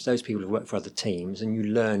grows, those people have worked for other teams and you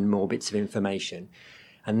learn more bits of information,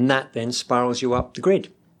 and that then spirals you up the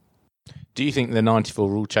grid. Do you think the 94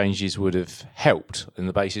 rule changes would have helped on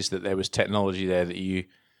the basis that there was technology there that you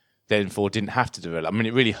therefore didn't have to develop?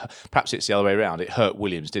 It really, perhaps it's the other way around. It hurt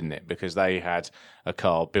Williams, didn't it? Because they had a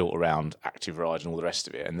car built around active ride and all the rest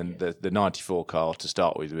of it. And then the 94 car to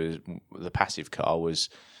start with, the passive car was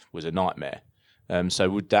a nightmare. So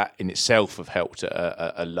would that in itself have helped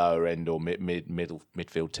a lower end or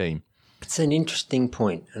midfield team? It's an interesting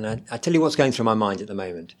point. And I tell you what's going through my mind at the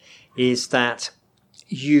moment is that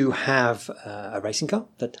you have a racing car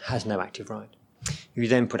that has no active ride. You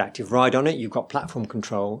then put active ride on it. You've got platform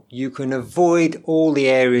control. You can avoid all the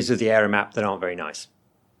areas of the aeromap that aren't very nice.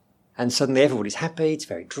 And suddenly everybody's happy. It's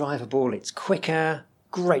very drivable. It's quicker.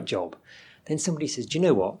 Great job. Then somebody says, do you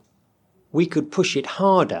know what? We could push it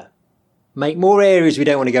harder. Make more areas we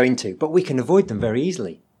don't want to go into, but we can avoid them very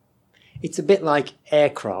easily. It's a bit like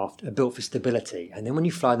aircraft are built for stability, and then when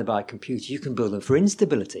you fly them by a computer, you can build them for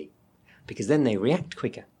instability, because then they react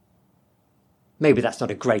quicker. Maybe that's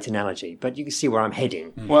not a great analogy, but you can see where I'm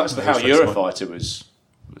heading. Well, that's how Eurofighter was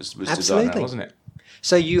designed, wasn't it?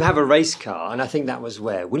 So you have a race car, and I think that was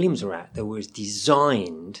where Williams were at, that was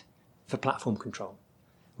designed for platform control,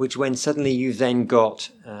 which when suddenly you've then got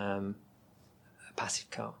a passive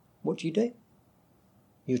car, what do?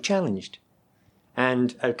 You're challenged.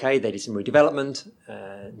 And, okay, they did some redevelopment,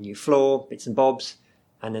 new floor, bits and bobs,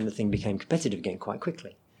 and then the thing became competitive again quite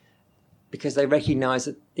quickly. Because they recognised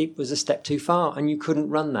that it was a step too far, and you couldn't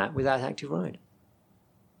run that without active ride.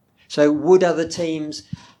 So would other teams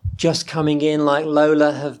just coming in like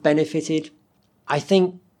Lola have benefited? I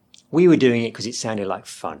think we were doing it because it sounded like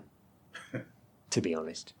fun, to be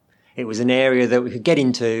honest. It was an area that we could get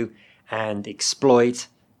into and exploit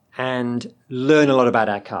and learn a lot about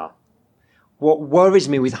our car. What worries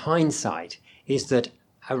me with hindsight is that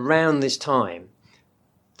around this time,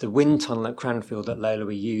 the wind tunnel at Cranfield that Lola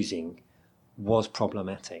were using was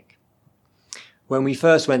problematic. When we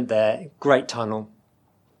first went there, great tunnel,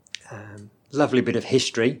 lovely bit of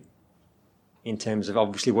history in terms of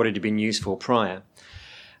obviously what it had been used for prior.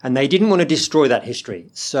 And they didn't want to destroy that history.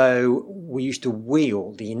 So we used to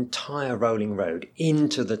wheel the entire rolling road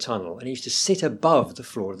into the tunnel, and it used to sit above the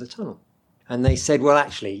floor of the tunnel. And they said, well,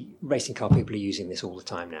 actually, racing car people are using this all the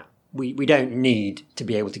time now. We don't need to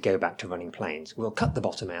be able to go back to running planes. We'll cut the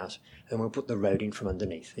bottom out and we'll put the road in from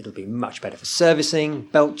underneath. It'll be much better for servicing,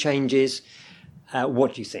 belt changes.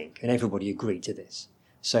 What do you think? And everybody agreed to this.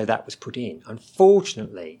 So that was put in.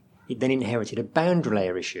 Unfortunately, it then inherited a boundary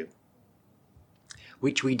layer issue,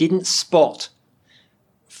 which we didn't spot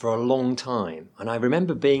for a long time. And I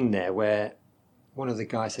remember being there where one of the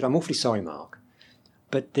guys said, I'm awfully sorry, Mark,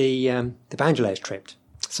 but the boundary layer's tripped.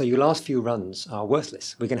 So your last few runs are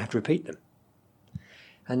worthless. We're going to have to repeat them.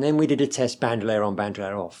 And then we did a test, boundary layer on, boundary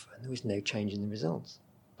layer off, and there was no change in the results.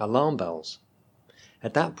 Alarm bells.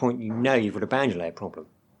 At that point, you know you've got a boundary layer problem.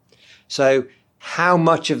 So how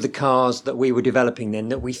much of the cars that we were developing then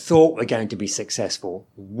that we thought were going to be successful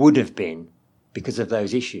would have been because of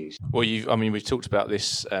those issues? Well, we talked about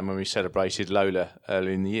this when we celebrated Lola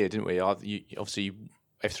earlier in the year, didn't we? Obviously,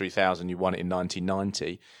 F3000, you won it in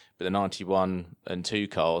 1990, but the 91 and 2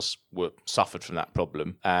 cars suffered from that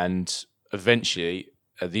problem. And eventually,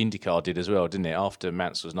 the IndyCar did as well, didn't it? After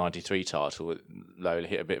Mansell's 93 title, Lola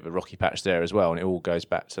hit a bit of a rocky patch there as well, and it all goes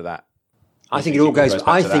back to that. I think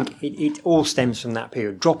it all stems from that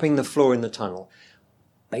period. Dropping the floor in the tunnel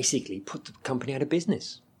basically put the company out of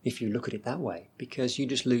business, if you look at it that way, because you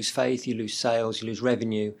just lose faith, you lose sales, you lose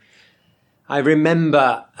revenue. I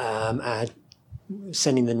remember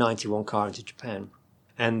sending the 91 car into Japan,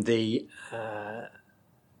 and the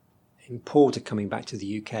importer coming back to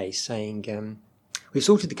the UK saying, we've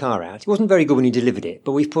sorted the car out. It wasn't very good when you delivered it,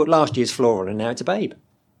 but we've put last year's floor on and now it's a babe.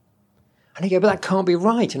 And I go, but that can't be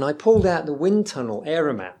right. And I pulled out the wind tunnel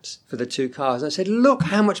aeromaps for the 2 cars. And I said, look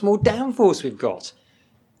how much more downforce we've got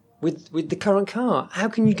with the current car. How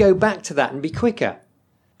can you go back to that and be quicker?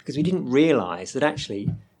 Because we didn't realise that actually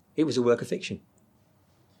it was a work of fiction.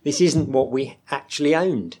 This isn't what we actually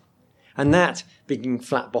owned. And that, being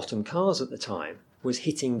flat-bottom cars at the time, was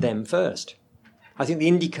hitting them first. I think the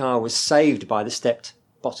IndyCar was saved by the stepped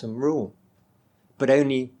bottom rule, but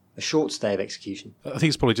only a short stay of execution. I think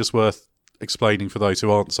it's probably just worth explaining for those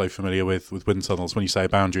who aren't so familiar with wind tunnels, when you say a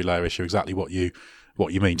boundary layer issue, exactly what you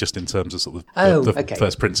mean, just in terms of sort of the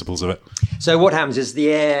first principles of it. So what happens is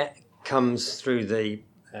the air comes through the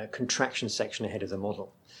contraction section ahead of the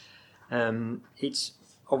model. It's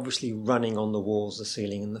obviously running on the walls, the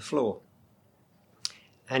ceiling and the floor.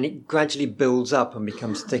 And it gradually builds up and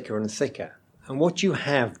becomes thicker and thicker. And what you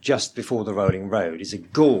have just before the rolling road is a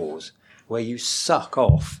gauze where you suck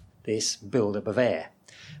off this build-up of air.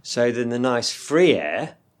 So then the nice free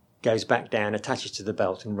air goes back down, attaches to the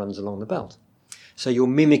belt and runs along the belt. So you're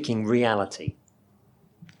mimicking reality.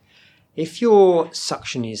 If your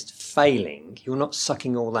suction is failing, you're not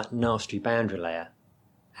sucking all that nasty boundary layer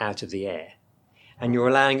out of the air, and you're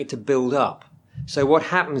allowing it to build up. So what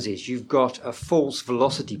happens is you've got a false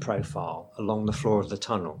velocity profile along the floor of the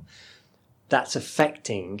tunnel that's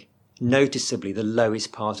affecting noticeably the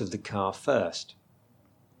lowest part of the car first,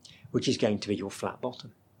 which is going to be your flat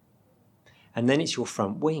bottom. And then it's your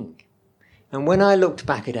front wing. And when I looked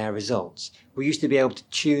back at our results, we used to be able to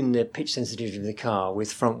tune the pitch sensitivity of the car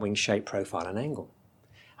with front wing shape, profile and angle.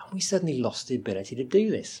 And we suddenly lost the ability to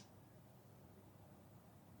do this.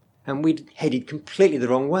 And we'd headed completely the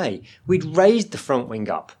wrong way. We'd raised the front wing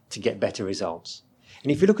up to get better results.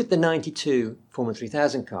 And if you look at the 92 Formula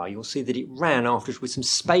 3000 car, you'll see that it ran afterwards with some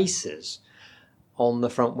spacers on the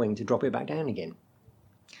front wing to drop it back down again.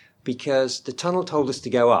 Because the tunnel told us to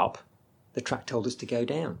go up, the track told us to go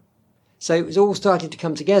down. So it was all starting to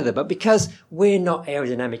come together. But because we're not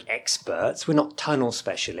aerodynamic experts, we're not tunnel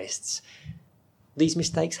specialists, these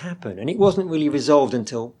mistakes happen. And it wasn't really resolved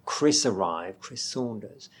until Chris arrived, Chris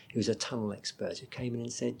Saunders, who's a tunnel expert, who came in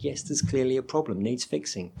and said, yes, there's clearly a problem, needs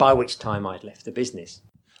fixing, by which time I'd left the business.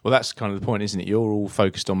 Well, that's kind of the point, isn't it? You're all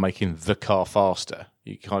focused on making the car faster.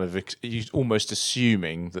 You're almost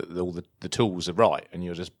assuming that all the tools are right, and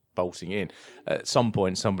you're just bolting in. At some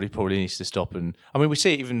point, somebody probably needs to stop. And I mean, we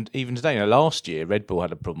see it even today. You know, last year, Red Bull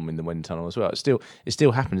had a problem in the wind tunnel as well. It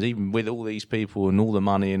still happens, even with all these people and all the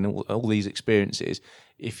money and all these experiences.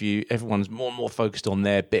 If everyone's more and more focused on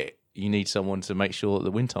their bit, you need someone to make sure that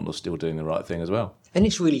the wind tunnel's still doing the right thing as well. And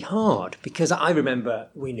it's really hard, because I remember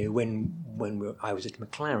when I was at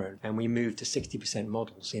McLaren and we moved to 60%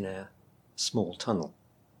 models in a small tunnel.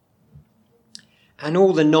 And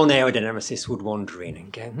all the non-aerodynamicists would wander in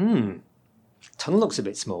and go, tunnel looks a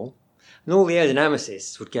bit small. And all the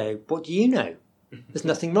aerodynamicists would go, what do you know? There's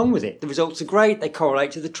nothing wrong with it. The results are great. They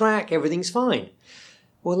correlate to the track. Everything's fine.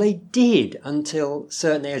 Well, they did, until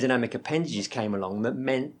certain aerodynamic appendages came along that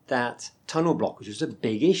meant that tunnel blockage was a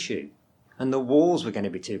big issue. And the walls were going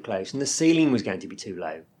to be too close and the ceiling was going to be too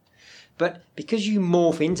low. But because you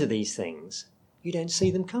morph into these things, you don't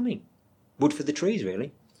see them coming. Wood for the trees,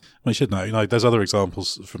 really. Well, you should know, there's other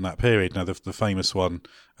examples from that period. The famous one,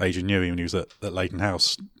 Adrian Newey, when he was at Leyden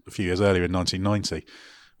House a few years earlier in 1990,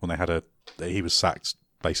 when he was sacked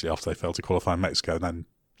basically after they failed to qualify in Mexico, and then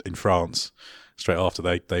in France, straight after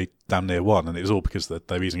they damn near won, and it was all because they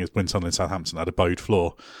were using a wind tunnel in Southampton that had a bowed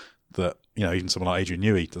floor that, even someone like Adrian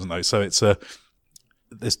Newey doesn't know. So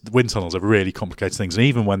the wind tunnels are really complicated things, and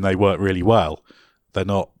even when they work really well, they're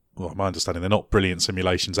not. Well, my understanding, they're not brilliant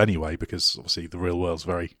simulations anyway, because obviously the real world's a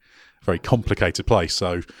very, very complicated place.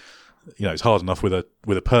 So, it's hard enough with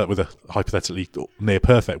a hypothetically near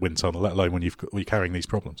perfect wind tunnel, let alone when you're carrying these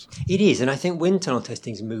problems. It is, and I think wind tunnel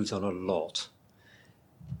testing's moved on a lot.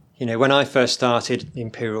 When I first started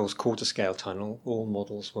Imperial's quarter scale tunnel, all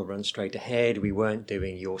models were run straight ahead. We weren't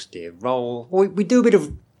doing yaw steer roll. We do a bit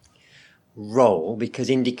of roll because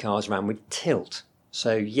IndyCars ran with tilt.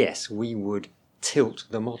 So yes, we would tilt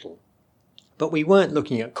the model. But we weren't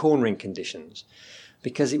looking at cornering conditions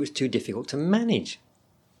because it was too difficult to manage.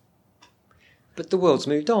 But the world's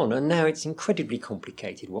moved on, and now it's incredibly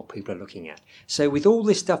complicated what people are looking at. So with all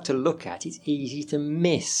this stuff to look at, it's easy to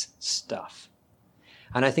miss stuff.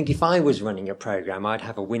 And I think if I was running a program, I'd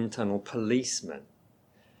have a wind tunnel policeman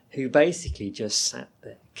who basically just sat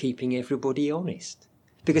there, keeping everybody honest.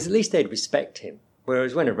 Because at least they'd respect him.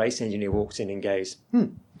 Whereas when a race engineer walks in and goes,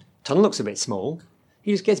 tunnel looks a bit small,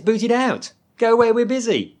 he just gets booted out. Go away, we're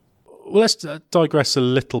busy. Well, let's digress a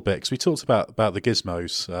little bit, because we talked about the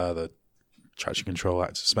gizmos, the traction control,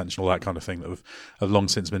 active suspension, all that kind of thing that have long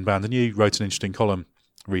since been banned. And you wrote an interesting column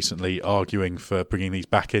recently arguing for bringing these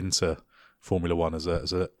back into Formula One as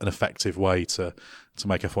an effective way to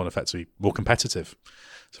make F1 effectively more competitive.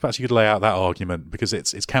 So perhaps you could lay out that argument, because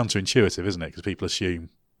it's counterintuitive, isn't it? Because people assume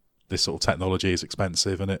this sort of technology is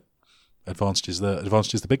expensive and it advantages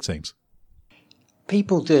the big teams.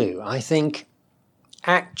 People do. I think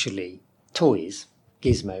actually toys,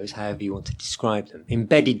 gizmos, however you want to describe them,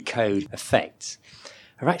 embedded code effects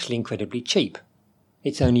are actually incredibly cheap.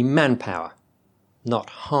 It's only manpower, not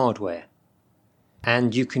hardware.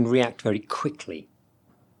 And you can react very quickly.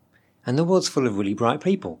 And the world's full of really bright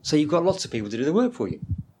people, so you've got lots of people to do the work for you.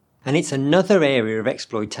 And it's another area of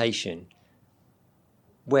exploitation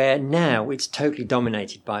where now it's totally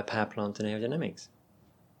dominated by power plant and aerodynamics.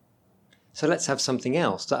 So let's have something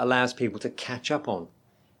else that allows people to catch up on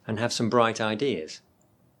and have some bright ideas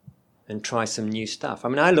and try some new stuff. I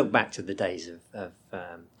mean, I look back to the days of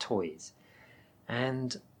toys,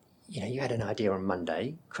 and you had an idea on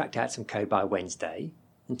Monday, cracked out some code by Wednesday,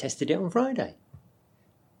 and tested it on Friday.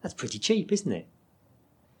 That's pretty cheap, isn't it?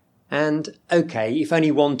 And okay, if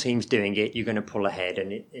only one team's doing it, you're going to pull ahead,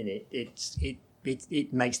 and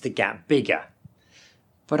it makes the gap bigger.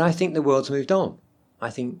 But I think the world's moved on. I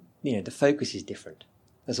think the focus is different.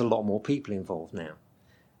 There's a lot more people involved now,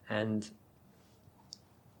 and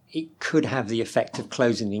it could have the effect of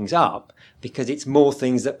closing things up because it's more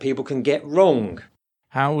things that people can get wrong.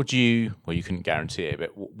 How would you couldn't guarantee it,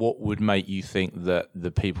 but what would make you think that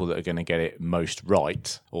the people that are going to get it most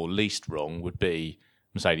right or least wrong would be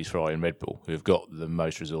Mercedes, Ferrari and Red Bull, who have got the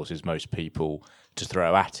most resources, most people to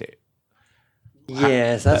throw at it?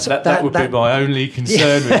 Yes, that would be my only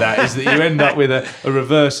concern with that, is that you end up with a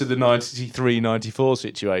reverse of the 93-94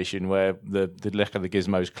 situation where the lack of the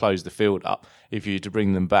gizmos closed the field up. If you were to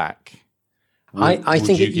bring them back, I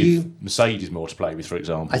think you give Mercedes more to play with, for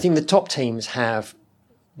example? I think the top teams have,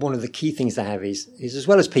 one of the key things they have is as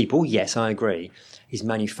well as people, yes, I agree, is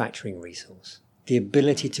manufacturing resource. The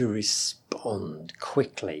ability to respond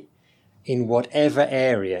quickly in whatever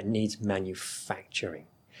area needs manufacturing.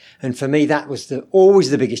 And for me, that was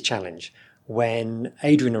always the biggest challenge when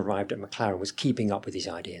Adrian arrived at McLaren, was keeping up with his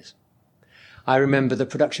ideas. I remember the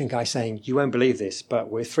production guy saying, "You won't believe this,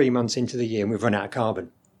 but we're 3 months into the year and we've run out of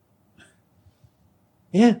carbon."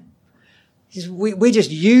 Yeah. We're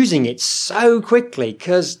just using it so quickly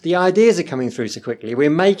because the ideas are coming through so quickly. We're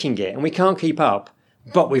making it and we can't keep up,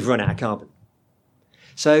 but we've run out of carbon.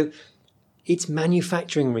 So it's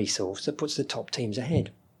manufacturing resource that puts the top teams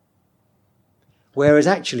ahead. Whereas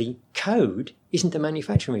actually, code isn't a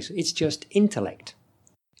manufacturing resource, it's just intellect.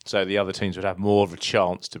 So the other teams would have more of a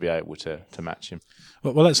chance to be able to match him.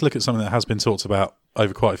 Well, let's look at something that has been talked about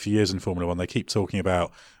over quite a few years in Formula One. They keep talking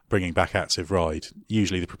about bringing back active ride.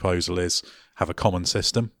 Usually the proposal is have a common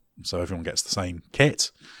system, so everyone gets the same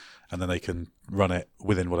kit, and then they can run it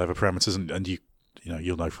within whatever parameters. And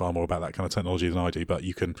you'll know far more about that kind of technology than I do, but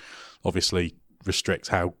you can obviously restrict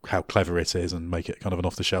how clever it is and make it kind of an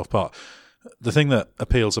off-the-shelf part. The thing that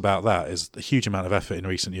appeals about that is a huge amount of effort in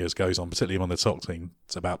recent years goes on, particularly among the top team.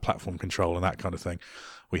 It's about platform control and that kind of thing.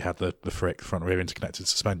 We had the Frick front rear interconnected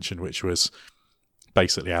suspension, which was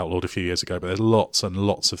basically outlawed a few years ago, but there's lots and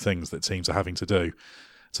lots of things that teams are having to do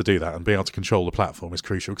that, and being able to control the platform is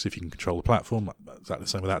crucial, because if you can control the platform, exactly the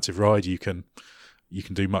same with active ride, you can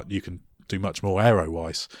do much more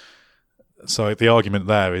aero-wise. So the argument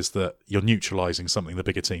there is that you're neutralising something the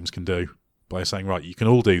bigger teams can do by saying, right, you can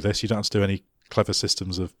all do this. You don't have to do any clever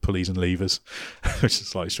systems of pulleys and levers, which is a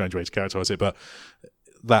slightly strange way to characterise it, but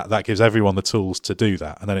that gives everyone the tools to do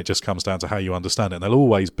that. And then it just comes down to how you understand it. And there'll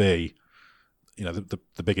always be,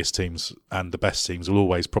 the biggest teams and the best teams will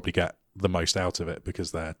always probably get the most out of it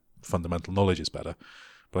because their fundamental knowledge is better.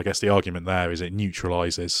 But I guess the argument there is it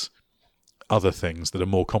neutralises other things that are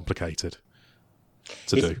more complicated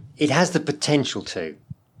to do. It has the potential to.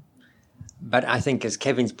 But I think, as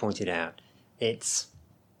Kevin's pointed out, if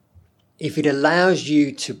it allows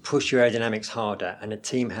you to push your aerodynamics harder and a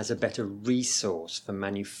team has a better resource for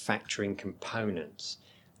manufacturing components,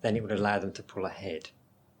 then it would allow them to pull ahead.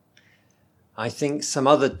 I think some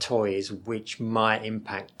other toys which might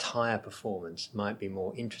impact tyre performance might be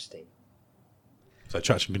more interesting. So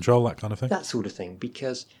traction control, that kind of thing? That sort of thing,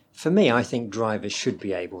 because for me, I think drivers should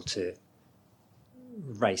be able to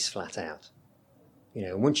race flat out.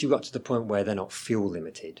 Once you've got to the point where they're not fuel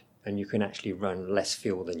limited and you can actually run less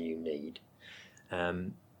fuel than you need,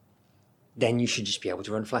 then you should just be able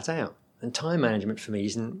to run flat out. And time management for me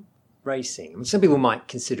isn't racing. I mean, some people might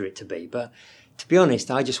consider it to be, but to be honest,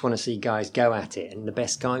 I just want to see guys go at it and the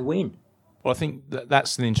best guy win. Well, I think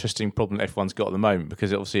that's an interesting problem that F1's got at the moment,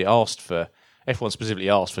 because obviously F1 specifically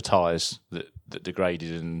asked for tyres that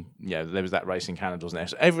degraded, and there was that race in Canada, wasn't there?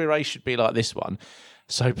 So every race should be like this one.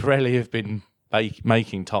 So Pirelli have been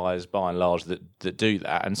making tyres by and large that do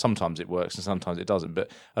that, and sometimes it works and sometimes it doesn't, but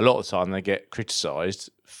a lot of the time they get criticised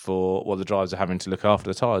for the drivers are having to look after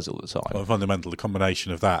the tyres all the time. Well, fundamentally, the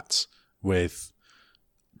combination of that with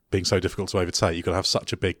being so difficult to overtake, you've got to have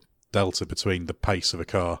such a big delta between the pace of a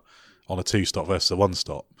car on a two-stop versus a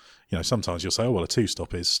one-stop. Sometimes you'll say, a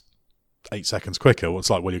two-stop is 8 seconds quicker. Well, it's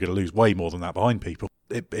like, you're going to lose way more than that behind people.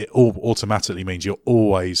 It all automatically means you're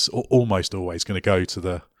almost always going to go to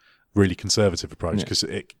the really conservative approach, because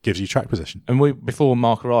it gives you track position. And before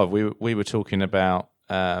Mark arrived, we were talking about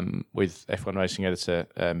with F1 racing editor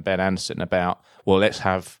Ben Anderson about, let's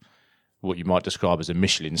have what you might describe as a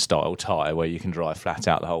Michelin style tyre where you can drive flat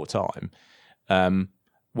out the whole time,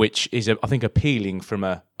 which is I think appealing from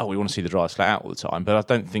we want to see the drivers flat out all the time, but I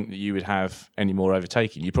don't think that you would have any more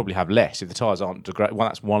overtaking. You probably have less if the tyres aren't degraded. Well,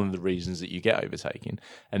 that's one of the reasons that you get overtaking,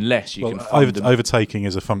 unless you can fund them. Overtaking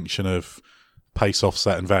is a function of pace,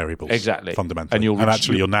 offset and variables. Exactly. Fundamentally.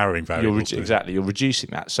 You're narrowing variables. You're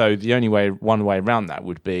reducing that. So the one way around that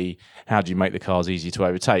would be, how do you make the cars easy to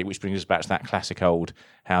overtake, which brings us back to that classic old,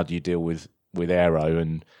 how do you deal with aero,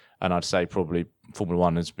 and I'd say probably Formula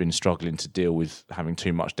One has been struggling to deal with having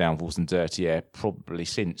too much downforce and dirty air probably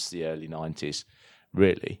since the early 90s,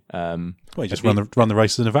 really. You just run the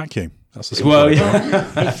races in a vacuum. That's the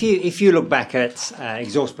If you look back at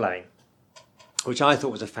exhaust blowing, which I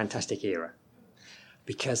thought was a fantastic era,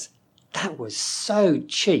 because that was so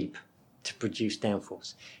cheap to produce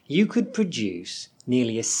downforce. You could produce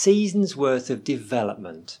nearly a season's worth of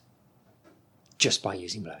development just by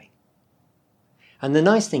using blowing. And the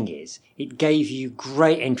nice thing is, it gave you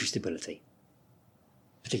great entry stability,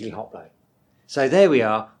 particularly hot blow. So there we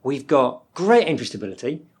are, we've got great entry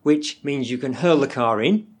stability, which means you can hurl the car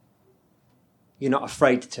in. You're not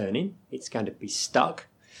afraid to turn in, it's going to be stuck.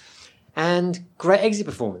 And great exit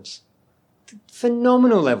performance.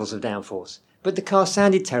 Phenomenal levels of downforce. But the car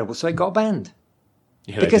sounded terrible, so it got banned.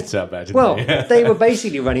 Yeah, they did sound bad, didn't well, they? they were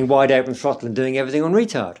basically running wide open throttle and doing everything on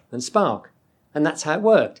retard and spark. And that's how it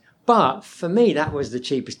worked. But for me, that was the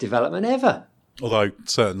cheapest development ever. Although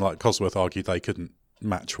certain, like Cosworth, argued they couldn't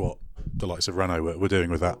match what the likes of Renault were doing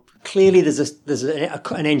with that. Clearly, there's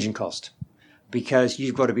an engine cost, because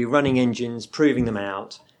you've got to be running engines, proving them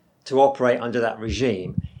out to operate under that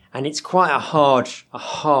regime. And it's quite a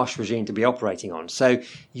harsh regime to be operating on. So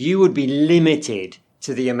you would be limited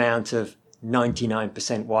to the amount of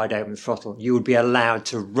 99% wide open throttle you would be allowed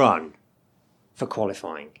to run for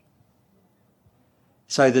qualifying.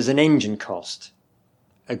 So there's an engine cost,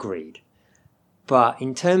 agreed. But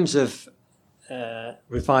in terms of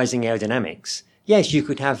revising aerodynamics, yes, you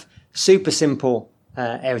could have super simple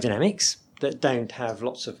aerodynamics that don't have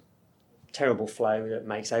lots of terrible flow that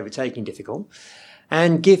makes overtaking difficult,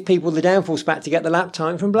 and give people the downforce back to get the lap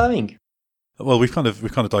time from blowing. Well, we've kind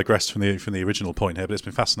of digressed from the original point here, but it's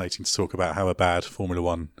been fascinating to talk about how a bad Formula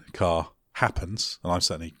One car happens, and I've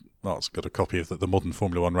certainly got a copy of the modern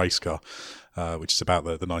Formula One race car, which is about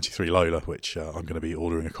the 93 Lola, which I'm going to be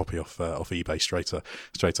ordering a copy off eBay straight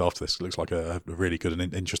after this. It looks like a really good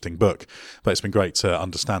and interesting book. But it's been great to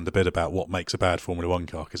understand a bit about what makes a bad Formula One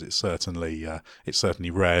car, because it's certainly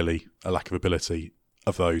rarely a lack of ability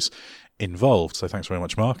of those involved. So thanks very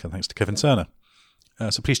much, Mark, and thanks to Kevin Turner.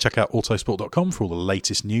 So please check out autosport.com for all the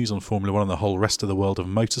latest news on Formula One and the whole rest of the world of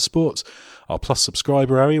motorsport. Our Plus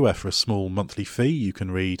subscriber area, where for a small monthly fee you can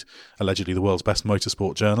read allegedly the world's best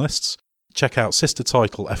motorsport journalists. Check out sister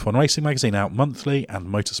title F1 Racing Magazine, out monthly, and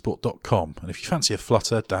motorsport.com. And if you fancy a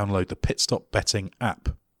flutter, download the Pit Stop Betting app.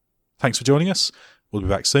 Thanks for joining us. We'll be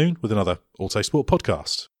back soon with another Autosport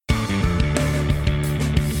podcast.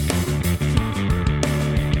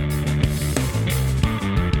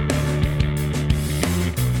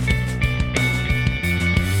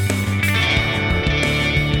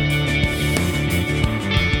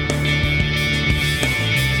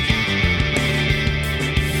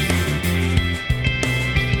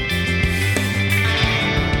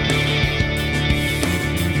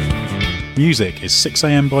 Music is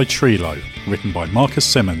 6am by Trilo, written by Marcus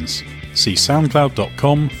Simmons. See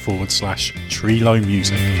soundcloud.com/Trilo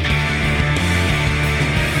Music.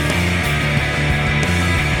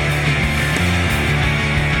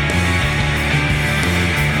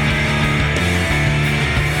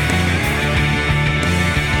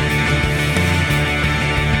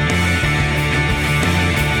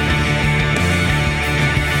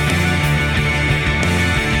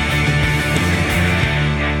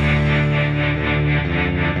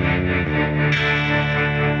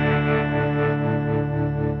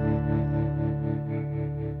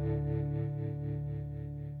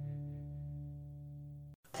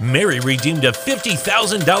 Mary redeemed a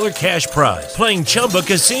 $50,000 cash prize playing Chumba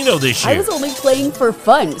Casino this year. I was only playing for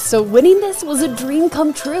fun, so winning this was a dream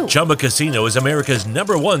come true. Chumba Casino is America's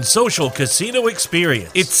 #1 social casino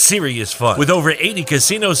experience. It's serious fun. With over 80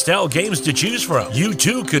 casino-style games to choose from, you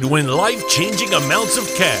too could win life-changing amounts of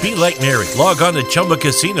cash. Be like Mary. Log on to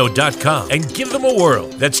ChumbaCasino.com and give them a whirl.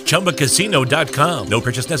 That's ChumbaCasino.com. No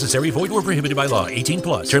purchase necessary. Void where prohibited by law.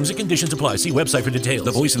 18+. Terms and conditions apply. See website for details.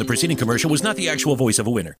 The voice in the preceding commercial was not the actual voice of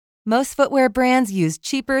a winner. Most footwear brands use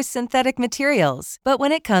cheaper synthetic materials. But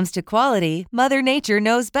when it comes to quality, Mother Nature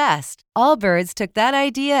knows best. Allbirds took that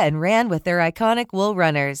idea and ran with their iconic Wool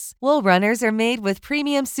Runners. Wool Runners are made with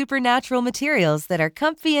premium supernatural materials that are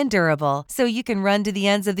comfy and durable, so you can run to the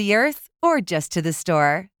ends of the earth or just to the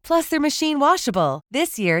store. Plus, they're machine washable.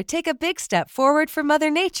 This year, take a big step forward for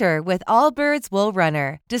Mother Nature with Allbirds Wool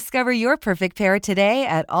Runner. Discover your perfect pair today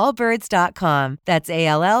at allbirds.com. That's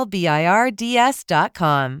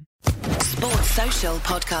ALLBIRDS.com. Sports Social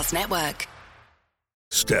Podcast Network.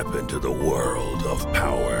 Step into the world of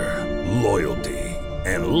power, loyalty,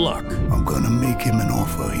 and luck. I'm gonna make him an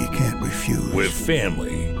offer he can't refuse. With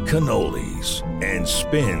family, cannolis, and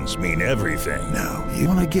spins mean everything. Now, you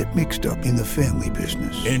wanna get mixed up in the family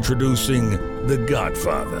business. Introducing The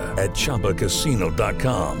Godfather at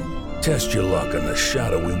ChumbaCasino.com. Test your luck in the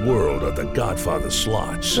shadowy world of The Godfather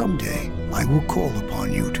slot. Someday, I will call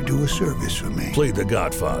upon you to do a service for me. Play The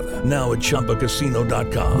Godfather, now at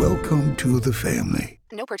ChumbaCasino.com. Welcome to the family.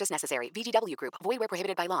 No purchase necessary. VGW Group. Void where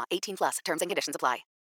prohibited by law. 18+. Terms and conditions apply.